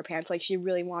asked to wear pants, like, she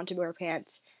really wanted to wear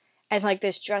pants. And, like,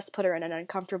 this dress put her in an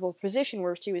uncomfortable position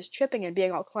where she was tripping and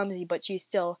being all clumsy, but she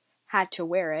still had to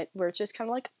wear it, where it's just kind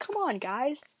of like, come on,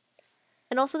 guys.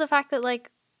 And also the fact that, like,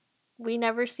 we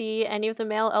never see any of the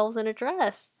male elves in a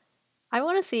dress. I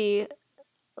want to see,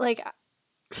 like...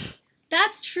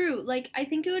 That's true. Like, I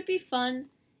think it would be fun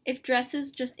if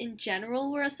dresses just in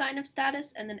general were a sign of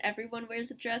status, and then everyone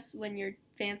wears a dress when you're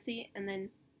fancy, and then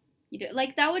you do.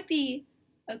 Like, that would be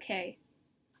okay.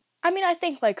 I mean, I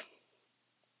think, like,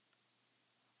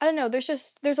 I don't know,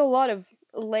 there's a lot of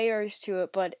layers to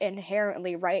it, but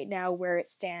inherently right now where it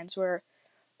stands, where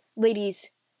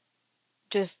ladies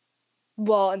just,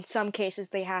 well, in some cases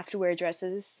they have to wear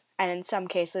dresses, and in some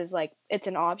cases, like, it's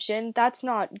an option. That's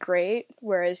not great,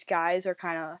 whereas guys are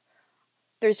kind of,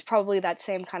 there's probably that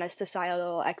same kind of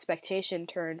societal expectation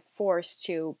turned forced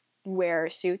to wear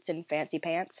suits and fancy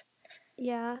pants.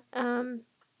 Yeah,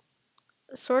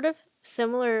 sort of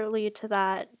similarly to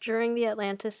that, during the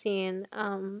Atlanta scene,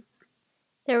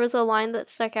 there was a line that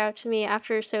stuck out to me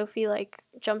after Sophie, like,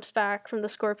 jumps back from the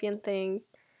scorpion thing.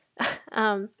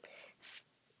 um,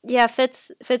 yeah,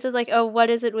 Fitz is like, oh, what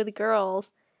is it with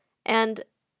girls? And,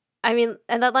 I mean,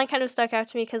 and that line kind of stuck out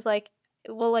to me because, like,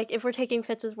 well, like, if we're taking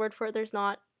Fitz's word for it, there's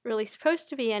not really supposed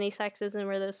to be any sexism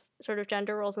or those sort of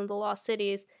gender roles in the Lost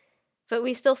Cities, but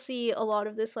we still see a lot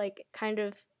of this, like, kind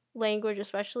of language,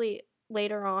 especially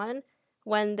later on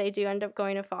when they do end up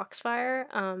going to Foxfire.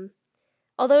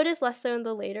 Although it is less so in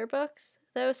the later books,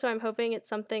 though, so I'm hoping it's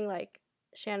something like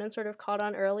Shannon sort of caught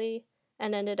on early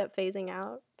and ended up phasing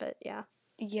out. But yeah.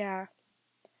 Yeah.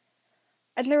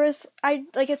 And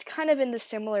it's kind of in the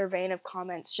similar vein of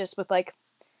comments, just with, like,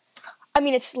 I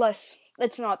mean, it's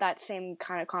not that same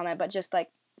kind of comment, but just, like,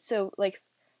 so, like,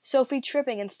 Sophie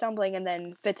tripping and stumbling, and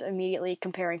then Fitz immediately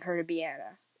comparing her to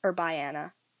Bianna, or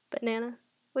Bianna. Banana.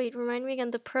 Wait, remind me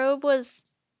again, the probe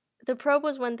was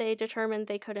when they determined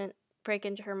they couldn't break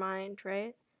into her mind,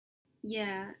 right?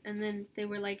 Yeah, and then they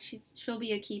were like, she'll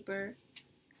be a keeper.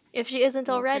 If she isn't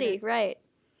More already, credits. right.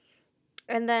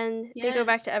 And then they go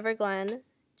back to Yes. Everglen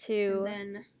to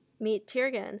And then, meet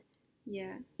Tyrgen.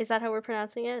 yeah. Is that how we're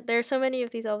pronouncing it? There are so many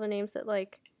of these elven names that,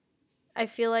 like, I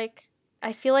feel like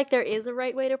there is a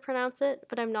right way to pronounce it,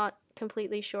 but I'm not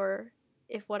completely sure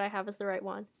if what I have is the right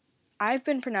one. I've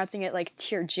been pronouncing it like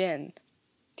Tyrgen.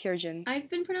 I've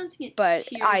been pronouncing it but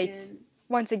Tyrgen.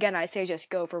 Once again, I say just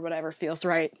go for whatever feels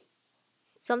right.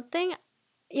 Something,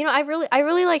 I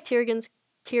really like Tyrgen.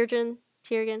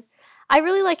 I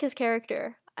really like his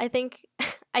character. I think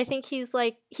he's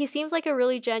like, he seems like a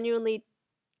really genuinely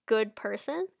good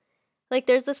person. Like,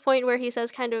 there's this point where he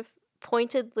says kind of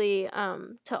pointedly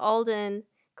to Alden,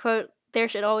 quote, "There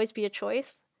should always be a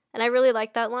choice." And I really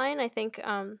like that line. I think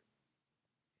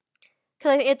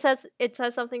because it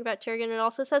says something about Tyrgen. It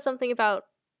also says something about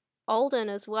Alden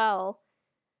as well.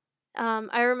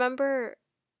 I remember,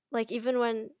 like, even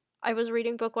when I was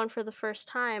reading book 1 for the first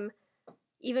time,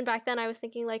 even back then I was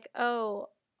thinking, like, oh,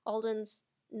 Alden's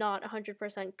not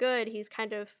 100% good. He's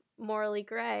kind of morally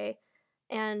gray.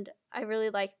 And I really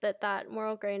liked that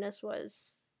moral grayness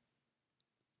was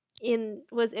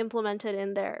was implemented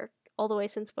in there all the way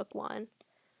since book 1.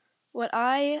 What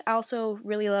I also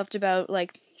really loved about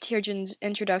like Tierjan's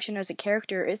introduction as a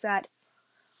character is that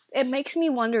it makes me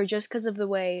wonder, just because of the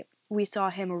way we saw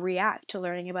him react to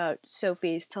learning about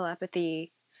Sophie's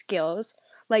telepathy skills.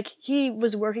 Like, he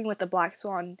was working with the Black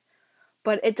Swan,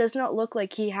 but it does not look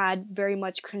like he had very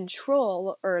much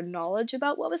control or knowledge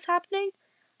about what was happening.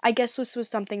 I guess this was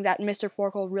something that Mr.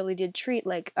 Forkle really did treat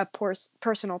like a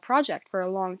personal project for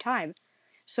a long time.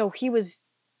 So he was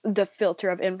the filter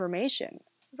of information.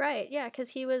 Right, yeah,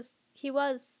 because he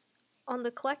was on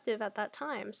the collective at that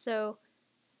time. So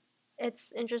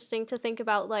it's interesting to think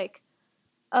about, like,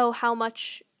 oh, how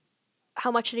much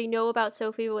did he know about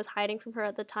Sophie, was hiding from her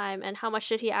at the time, and how much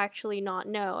did he actually not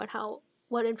know, and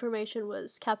what information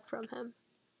was kept from him.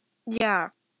 Yeah.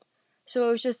 So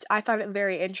it was just, I found it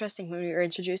very interesting when we were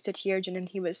introduced to Tierjan, and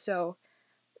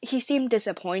he seemed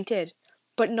disappointed,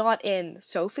 but not in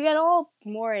Sophie at all,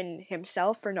 more in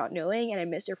himself for not knowing, and in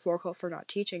Mr. Forkle for not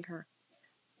teaching her.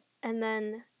 And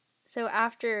then, so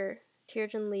after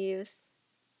Tierjan leaves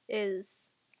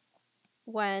is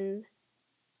when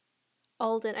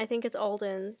Alden, I think it's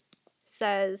Alden,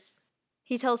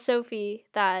 he tells Sophie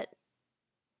that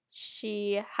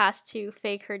she has to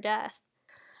fake her death.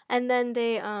 And then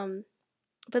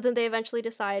but then they eventually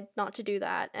decide not to do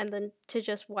that, and then to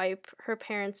just wipe her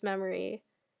parents' memory,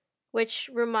 which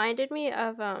reminded me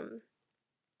of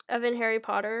in Harry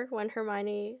Potter when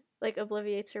Hermione like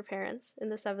obliviates her parents in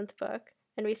the 7th book,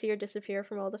 and we see her disappear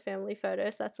from all the family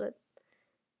photos. That's what.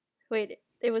 Wait,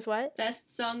 it was what?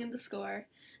 Best song in the score.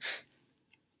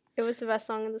 It was the best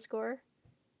song in the score?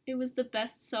 It was the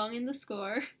best song in the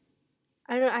score.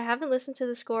 I don't know, I haven't listened to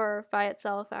the score by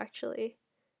itself, actually.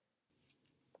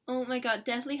 Oh my god,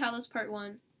 Deathly Hallows Part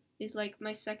 1 is like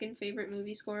my second favorite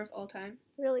movie score of all time.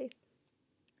 Really?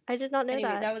 I did not know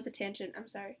anyway, that. That was a tangent, I'm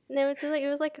sorry. No, it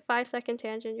was like a 5-second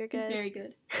tangent, you're good. It's very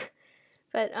good.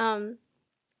 But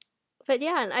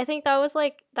yeah, and I think that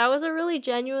was a really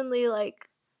genuinely like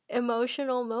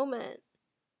emotional moment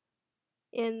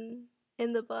in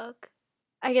the book.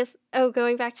 I guess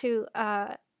going back to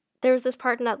there was this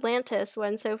part in Atlantis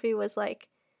when Sophie was like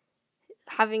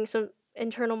having some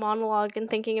internal monologue and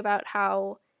thinking about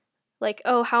how like,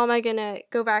 oh, how am I gonna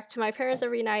go back to my parents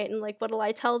every night, and like what'll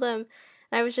I tell them?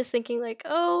 And I was just thinking like,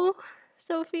 oh,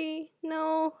 Sophie,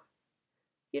 no,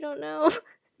 you don't know.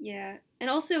 Yeah. And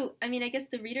also, I mean, I guess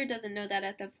the reader doesn't know that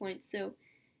at that point, so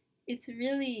it's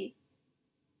really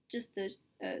just a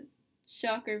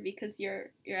shocker because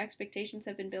your expectations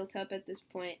have been built up at this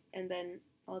point, and then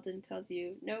Alden tells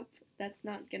you, nope, that's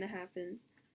not gonna happen.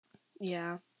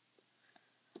 Yeah.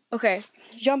 Okay,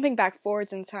 jumping back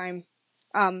forwards in time,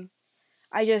 after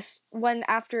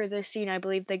this scene, I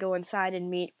believe they go inside and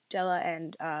meet Della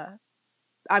and, I'm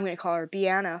gonna call her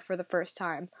Bianna for the first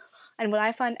time. And what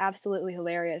I find absolutely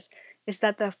hilarious is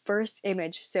that the first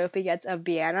image Sophie gets of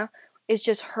Bianna is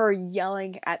just her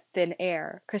yelling at thin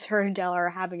air, because her and Della are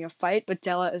having a fight, but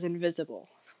Della is invisible.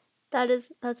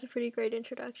 That's a pretty great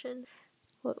introduction.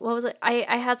 What was it?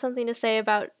 I had something to say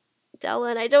about Della,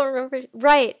 and I don't remember.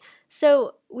 Right.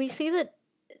 So we see that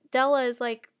Della is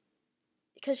like,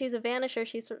 because she's a vanisher,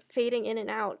 she's sort of fading in and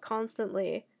out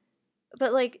constantly.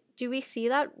 But like, do we see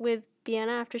that with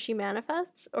Bianna after she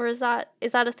manifests, or is that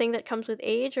a thing that comes with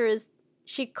age, or is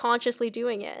she consciously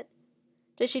doing it?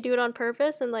 Does she do it on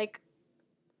purpose, and like,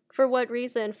 for what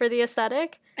reason? For the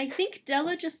aesthetic? I think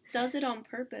Della just does it on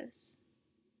purpose.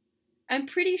 I'm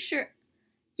pretty sure.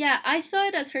 Yeah, I saw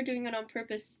it as her doing it on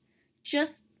purpose.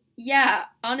 Yeah,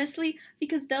 honestly,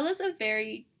 because Della's a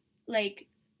very, like,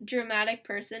 dramatic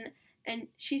person, and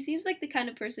she seems like the kind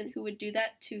of person who would do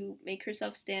that to make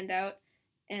herself stand out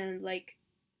and, like,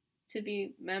 to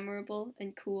be memorable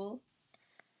and cool.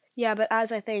 Yeah, but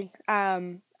as I think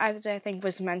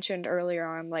was mentioned earlier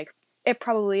on, like, it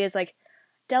probably is, like,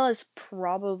 Della's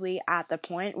probably at the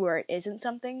point where it isn't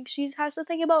something she has to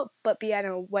think about, but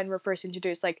Bianna, when we're first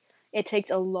introduced, like, it takes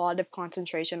a lot of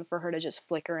concentration for her to just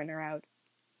flicker in or out.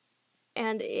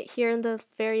 And here in the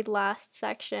very last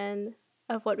section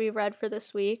of what we read for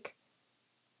this week,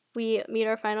 we meet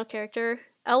our final character,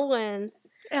 Elwyn.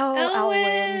 Oh,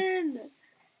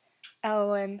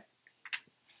 Elwyn.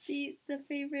 The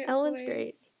favorite Elwyn's boy.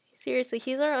 Great. Seriously,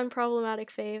 he's our unproblematic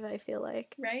fave, I feel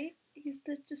like. Right? He's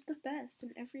just the best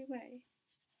in every way.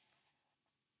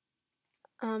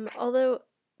 Although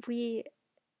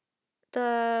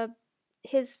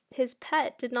his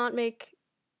pet did not make.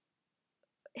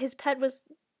 His pet was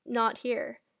not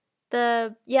here.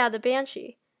 The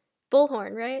Banshee,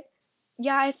 Bullhorn, right?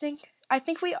 Yeah, I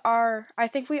think we are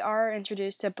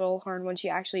introduced to Bullhorn when she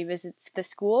actually visits the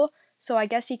school. So I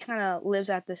guess he kind of lives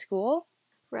at the school.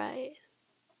 Right.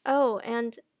 Oh,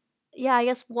 and yeah, I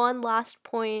guess one last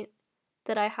point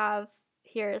that I have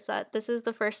here is that this is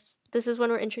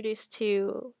when we're introduced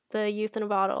to the youth in a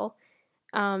bottle,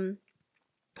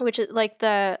 which is like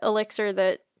the elixir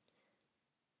that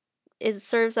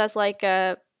serves as like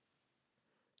a,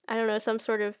 I don't know, some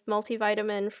sort of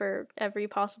multivitamin for every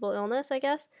possible illness, I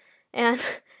guess. And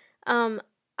um,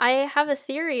 I have a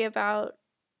theory about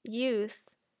youth.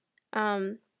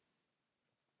 Um,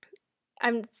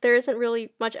 there isn't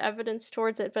really much evidence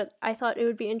towards it, but I thought it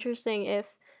would be interesting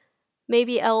if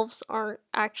maybe elves aren't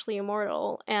actually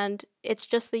immortal and it's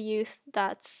just the youth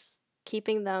that's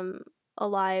keeping them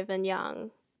alive and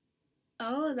young.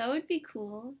 Oh, that would be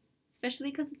cool.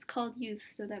 Especially because it's called youth,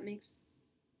 so that makes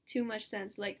too much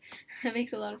sense. Like, that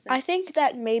makes a lot of sense. I think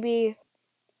that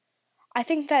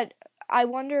I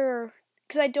wonder,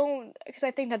 because I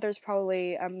think that there's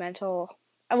probably a mental,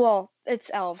 well,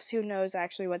 it's elves, who knows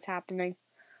actually what's happening,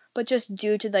 but just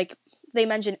due to, like, they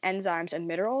mention enzymes and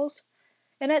minerals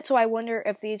in it, so I wonder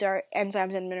if these are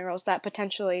enzymes and minerals that could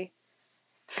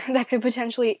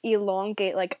potentially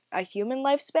elongate, like, a human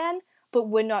lifespan, but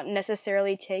would not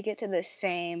necessarily take it to the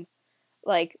same,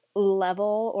 like,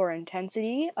 level or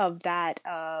intensity of that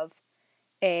of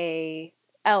a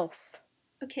elf.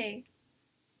 Okay.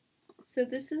 So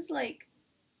this is like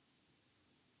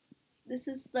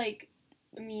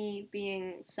me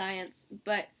being science,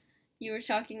 but you were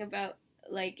talking about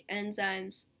like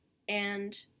enzymes,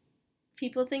 and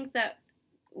people think that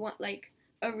like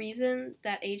a reason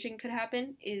that aging could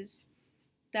happen is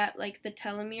that like the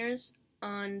telomeres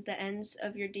on the ends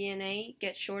of your DNA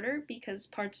get shorter because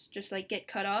parts just like get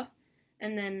cut off,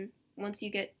 and then once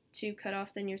you get too cut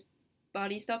off, then your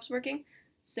body stops working.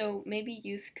 So maybe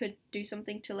youth could do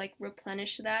something to like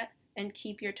replenish that and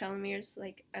keep your telomeres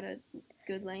like at a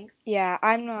good length. Yeah,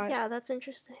 I'm not. Yeah, that's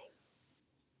interesting.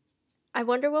 I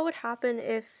wonder what would happen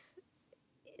if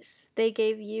they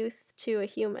gave youth to a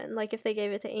human, like if they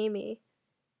gave it to Amy.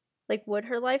 Like, would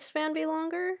her lifespan be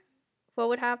longer? What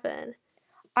would happen?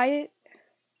 I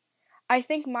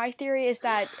think my theory is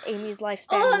that Amy's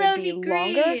lifespan that would be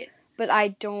longer, but I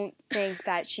don't think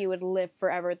that she would live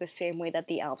forever the same way that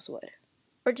the elves would.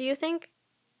 Or do you think,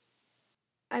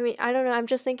 I mean, I don't know, I'm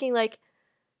just thinking, like,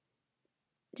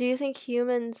 do you think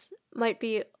humans might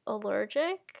be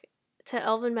allergic to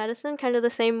elven medicine? Kind of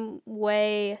the same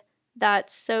way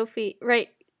that Sophie, right?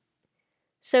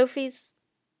 Sophie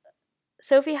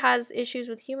has issues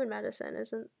with human medicine,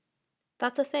 isn't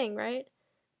that's a thing, right?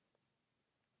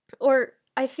 Or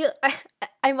I feel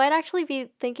I might actually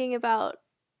be thinking about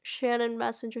Shannon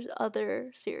Messenger's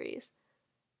other series,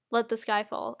 Let the Sky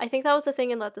Fall. I think that was the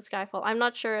thing in Let the Sky Fall. I'm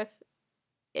not sure if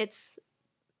it's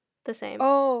the same.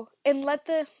 Oh, and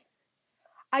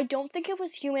I don't think it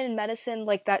was human medicine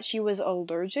like that she was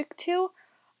allergic to.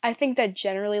 I think that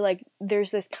generally, like,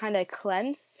 there's this kind of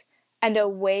cleanse and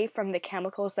away from the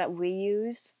chemicals that we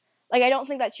use. Like, I don't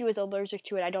think that she was allergic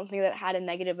to it. I don't think that had a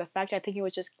negative effect. I think it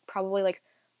was just probably, like,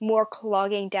 more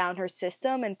clogging down her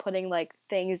system and putting, like,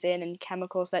 things in and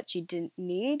chemicals that she didn't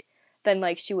need than,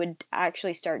 like, she would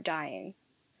actually start dying.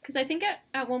 Because I think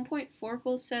at one point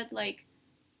Forkel said, like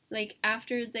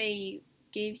after they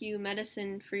gave you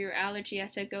medicine for your allergy, I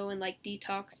had to go and, like,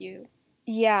 detox you.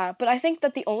 Yeah, but I think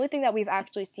that the only thing that we've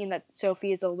actually seen that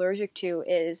Sophie is allergic to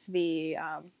is the,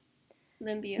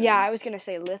 Limbium. Yeah, I was gonna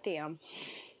say lithium.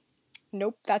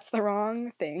 Nope, that's the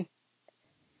wrong thing.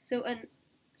 So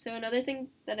another thing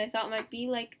that I thought might be,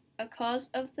 like, a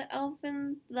cause of the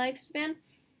elven lifespan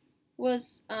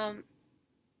was,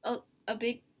 a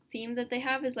big theme that they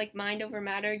have is, like, mind over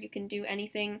matter. You can do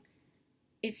anything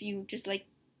if you just, like,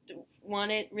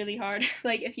 want it really hard,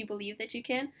 like, if you believe that you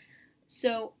can.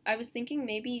 So I was thinking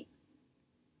maybe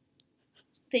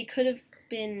they could have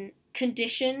been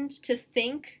conditioned to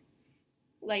think,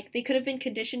 like,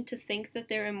 that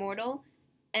they're immortal,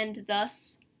 and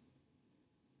thus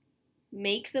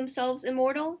make themselves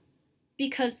immortal,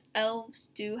 because elves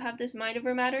do have this mind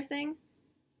over matter thing,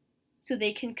 so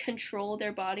they can control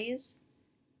their bodies,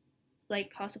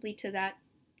 like, possibly to that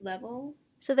level.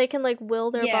 So they can, like,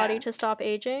 will their body to stop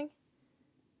aging?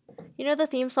 You know, the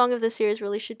theme song of this series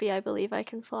really should be I Believe I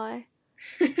Can Fly.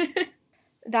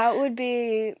 That would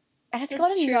be... And it's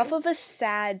got enough of a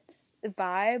sad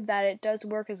vibe that it does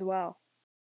work as well.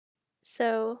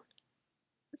 So,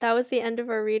 that was the end of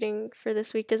our reading for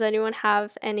this week. Does anyone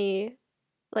have any,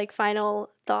 like, final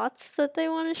thoughts that they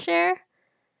want to share?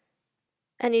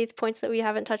 Any points that we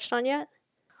haven't touched on yet?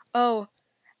 Oh,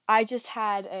 I just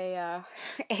had a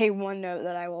one note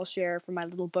that I will share from my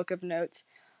little book of notes.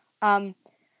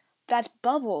 That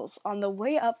Bubbles, on the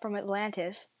way up from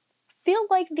Atlantis, feel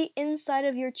like the inside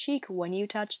of your cheek when you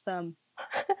touch them.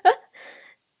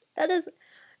 That is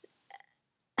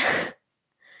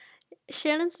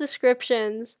Shannon's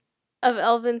descriptions of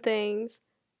elven things.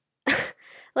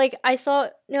 Like I saw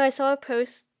a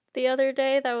post the other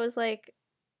day that was like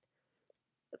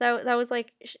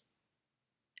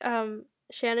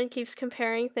Shannon keeps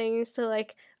comparing things to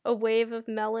like a wave of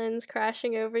melons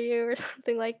crashing over you or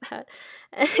something like that.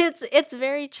 And it's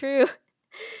very true.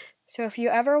 So if you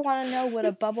ever want to know what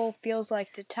a bubble feels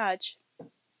like to touch,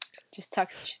 just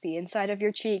touch the inside of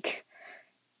your cheek.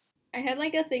 I had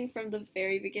like a thing from the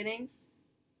very beginning.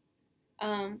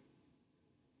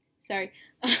 Sorry.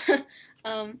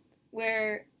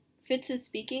 Where Fitz is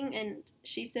speaking and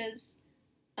she says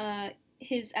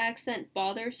his accent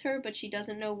bothers her, but she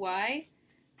doesn't know why.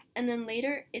 And then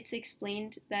later it's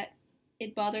explained that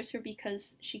it bothers her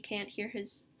because she can't hear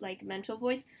his like mental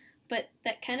voice, but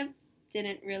that kind of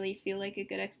didn't really feel like a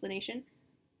good explanation.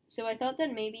 So I thought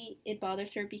that maybe it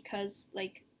bothers her because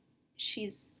like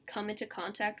she's come into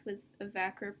contact with a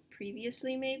Vacker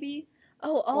previously, maybe.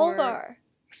 Oh, Or Alvar.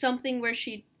 something where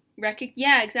she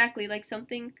yeah, exactly, like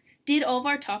something. Did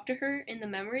Alvar talk to her in the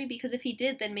memory? Because if he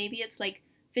did, then maybe it's like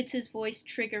Fitz's voice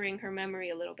triggering her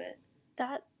memory a little bit.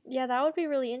 That would be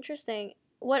really interesting.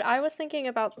 What I was thinking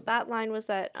about that line was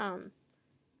that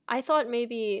I thought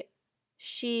maybe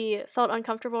she felt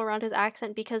uncomfortable around his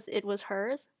accent because it was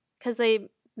hers, because they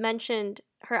mentioned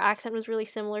her accent was really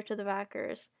similar to the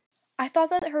Vackers. I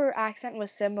thought that her accent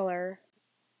was similar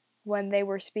when they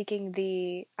were speaking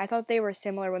I thought they were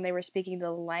similar when they were speaking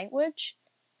the language,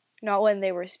 not when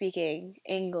they were speaking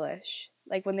English.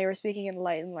 Like when they were speaking in the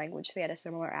Latin language, they had a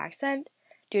similar accent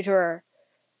due to her,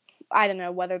 I don't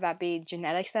know whether that be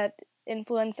genetics that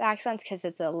influence accents because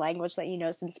it's a language that you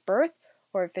know since birth,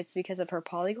 or if it's because of her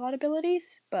polyglot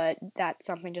abilities, but that's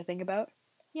something to think about.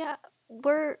 Yeah,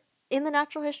 we're in the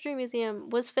Natural History Museum.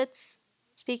 Was Fitz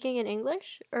speaking in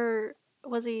English, or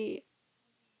was he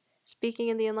speaking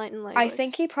in the Enlightened language? I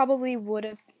think he probably would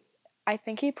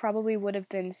have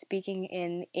been speaking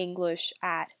in English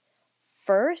at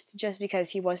first, just because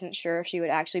he wasn't sure if she would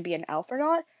actually be an elf or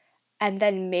not. And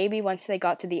then maybe once they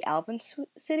got to the Elven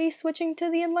city, switching to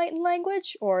the Enlightened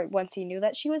language, or once he knew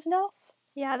that she was an elf.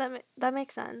 Yeah, that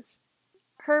makes sense.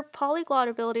 Her polyglot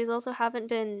abilities also haven't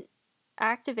been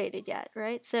activated yet,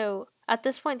 right? So at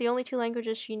this point, the only two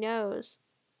languages she knows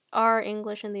are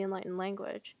English and the Enlightened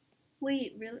language.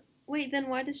 Wait, really? Wait, then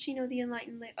why does she know the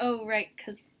Enlightened language? Oh, right,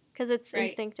 because it's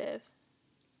instinctive.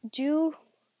 Do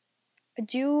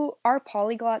are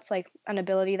polyglots like an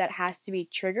ability that has to be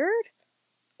triggered,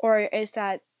 or is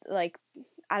that like,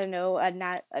 I don't know, an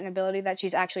ability that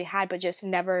she's actually had but just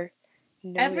never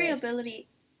noticed? Every ability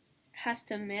has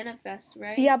to manifest,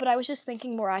 right? Yeah, but I was just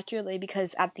thinking more accurately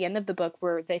because at the end of the book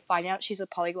where they find out she's a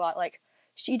polyglot, like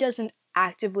she doesn't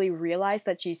actively realize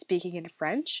that she's speaking in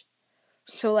French.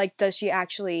 So like, does she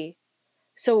actually?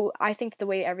 So I think the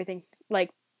way everything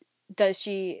like, has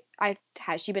she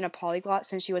been a polyglot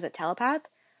since she was a telepath?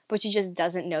 But she just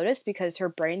doesn't notice because her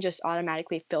brain just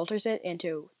automatically filters it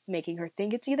into making her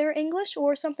think it's either English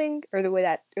or something, or the way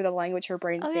that, or the language her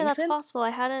brain thinks in. Oh yeah, that's possible. I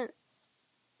hadn't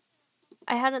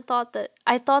thought that.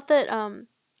 I thought that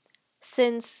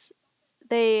since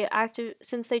they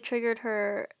triggered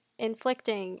her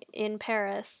inflicting in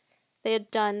Paris, they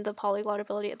had done the polyglot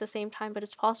ability at the same time, but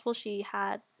it's possible she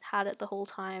had it the whole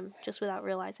time just without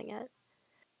realizing it.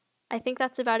 I think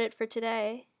that's about it for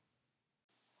today.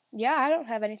 Yeah, I don't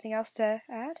have anything else to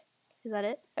add. Is that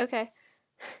it? Okay.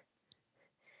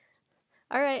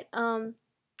 All right.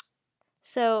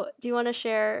 So do you want to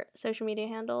share social media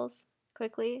handles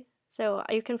quickly? So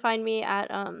you can find me at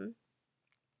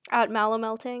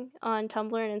Malamelting on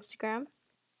Tumblr and Instagram.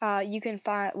 You can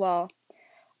find, well,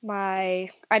 I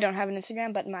don't have an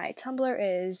Instagram, but my Tumblr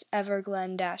is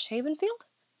everglen-havenfield.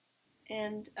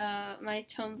 And my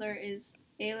Tumblr is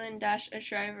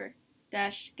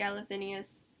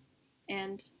Aelin-Ashriver-Galathinius.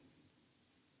 And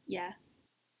yeah.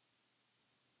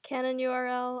 Canon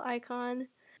URL icon.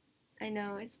 I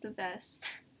know, it's the best.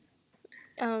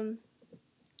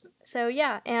 So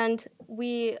yeah, and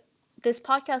this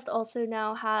podcast also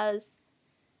now has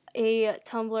a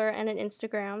Tumblr and an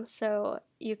Instagram, so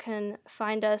you can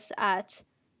find us at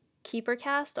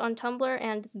KeeperCast on Tumblr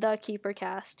and The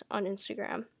KeeperCast on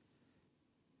Instagram.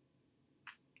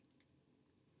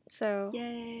 So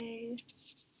yay!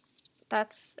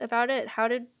 That's about it. How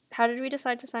did we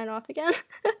decide to sign off again?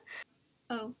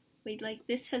 Oh, wait, like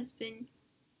this has been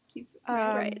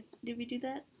right. Did we do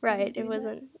that? Right. It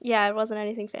wasn't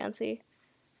anything fancy.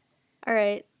 All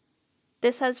right.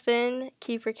 This has been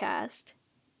KeeperCast.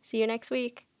 See you next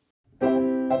week.